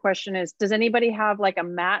other question is, does anybody have like a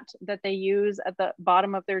mat that they use at the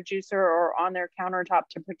bottom of their juicer or on their countertop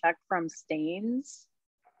to protect from stains?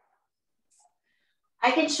 I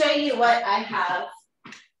can show you what I have.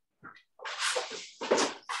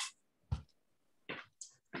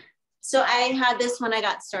 So I had this when I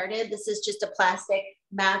got started. This is just a plastic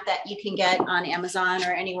mat that you can get on Amazon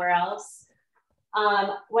or anywhere else.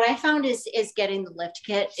 What I found is getting the lift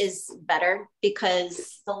kit is better,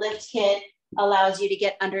 because the lift kit allows you to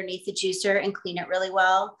get underneath the juicer and clean it really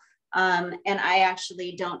well. And I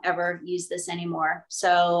actually don't ever use this anymore.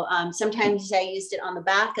 So sometimes I used it on the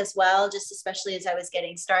back as well, just especially as I was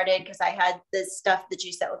getting started, because I had this stuff, the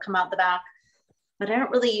juice that would come out the back. But I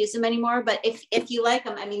don't really use them anymore. But if you like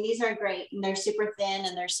them, I mean, these are great, and they're super thin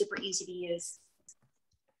and they're super easy to use.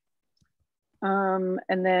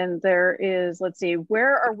 And then there is, let's see,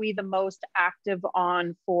 where are we the most active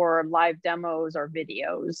on for live demos or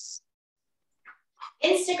videos?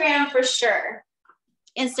 Instagram for sure.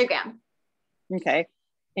 Instagram. Okay,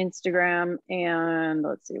 Instagram, and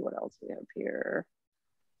let's see what else we have here.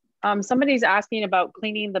 Somebody's asking about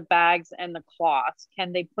cleaning the bags and the cloths.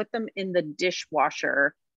 Can they put them in the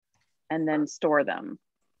dishwasher and then store them?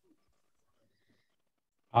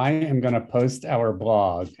 I am going to post our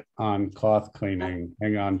blog on cloth cleaning.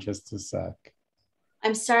 Hang on just a sec.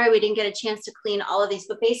 I'm sorry we didn't get a chance to clean all of these,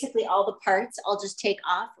 but basically all the parts I'll just take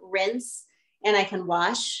off, rinse, and I can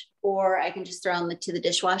wash, or I can just throw them to the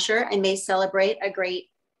dishwasher. I may celebrate a great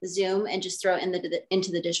Zoom and just throw it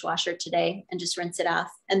into the dishwasher today and just rinse it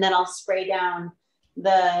off. And then I'll spray down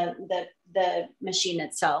the machine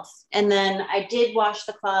itself. And then I did wash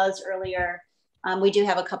the cloths earlier. We do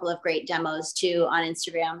have a couple of great demos too on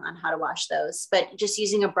Instagram on how to wash those, but just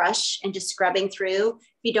using a brush and just scrubbing through.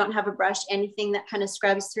 If you don't have a brush, anything that kind of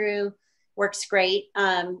scrubs through works great.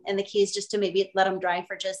 And the key is just to maybe let them dry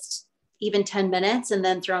for just even 10 minutes and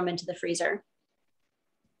then throw them into the freezer.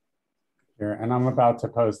 Here, and I'm about to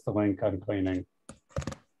post the link on cleaning.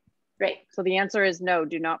 Great. So the answer is no,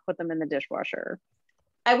 do not put them in the dishwasher.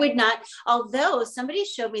 I would not, although somebody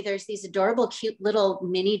showed me there's these adorable, cute little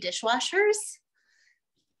mini dishwashers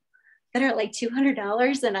that are like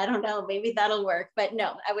 $200, and I don't know, maybe that'll work, but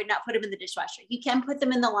no, I would not put them in the dishwasher. You can put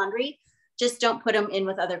them in the laundry, just don't put them in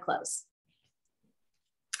with other clothes.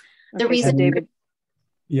 The reason, David.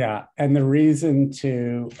 Yeah, and the reason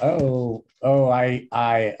to,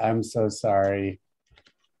 I'm so sorry.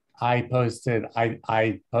 I posted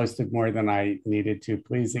more than I needed to.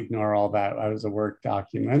 Please ignore all that. I was a work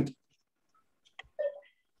document.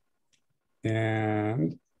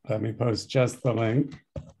 And let me post just the link.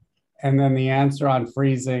 And then the answer on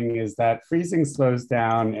freezing is that freezing slows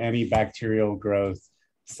down any bacterial growth,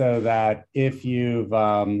 so that if you've,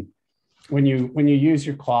 when you use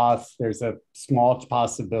your cloths, there's a small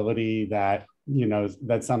possibility that, you know,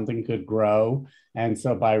 that something could grow. And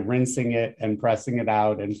so by rinsing it and pressing it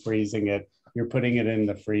out and freezing it, you're putting it in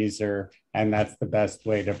the freezer. And that's the best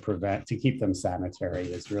way to keep them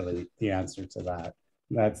sanitary, is really the answer to that.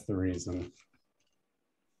 That's the reason.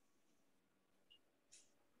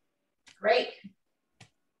 great.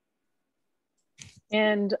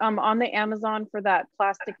 And on the Amazon for that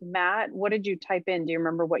plastic mat, what did you type in? Do you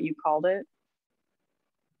remember what you called it?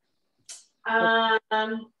 I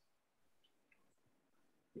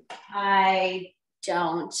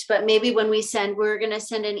don't, but maybe when we're going to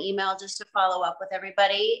send an email just to follow up with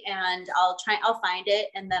everybody, and I'll find it,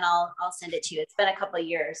 and then I'll send it to you. It's been a couple of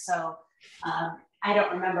years, so I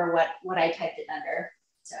don't remember what I typed it under.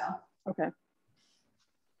 So okay.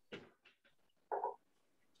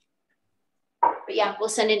 But yeah, we'll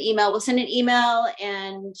send an email.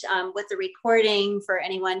 And with the recording for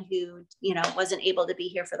anyone who, you know, wasn't able to be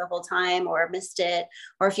here for the whole time or missed it,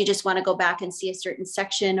 or if you just want to go back and see a certain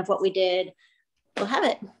section of what we did, we'll have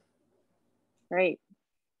it. Great.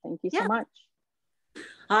 Thank you so much.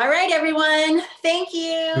 All right, everyone. Thank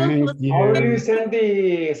you. Thank you. How will you send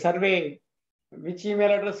the survey? Which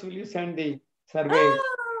email address will you send the survey?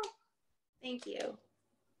 Oh, thank you.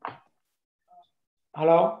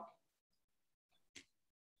 Hello?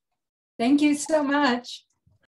 Thank you so much.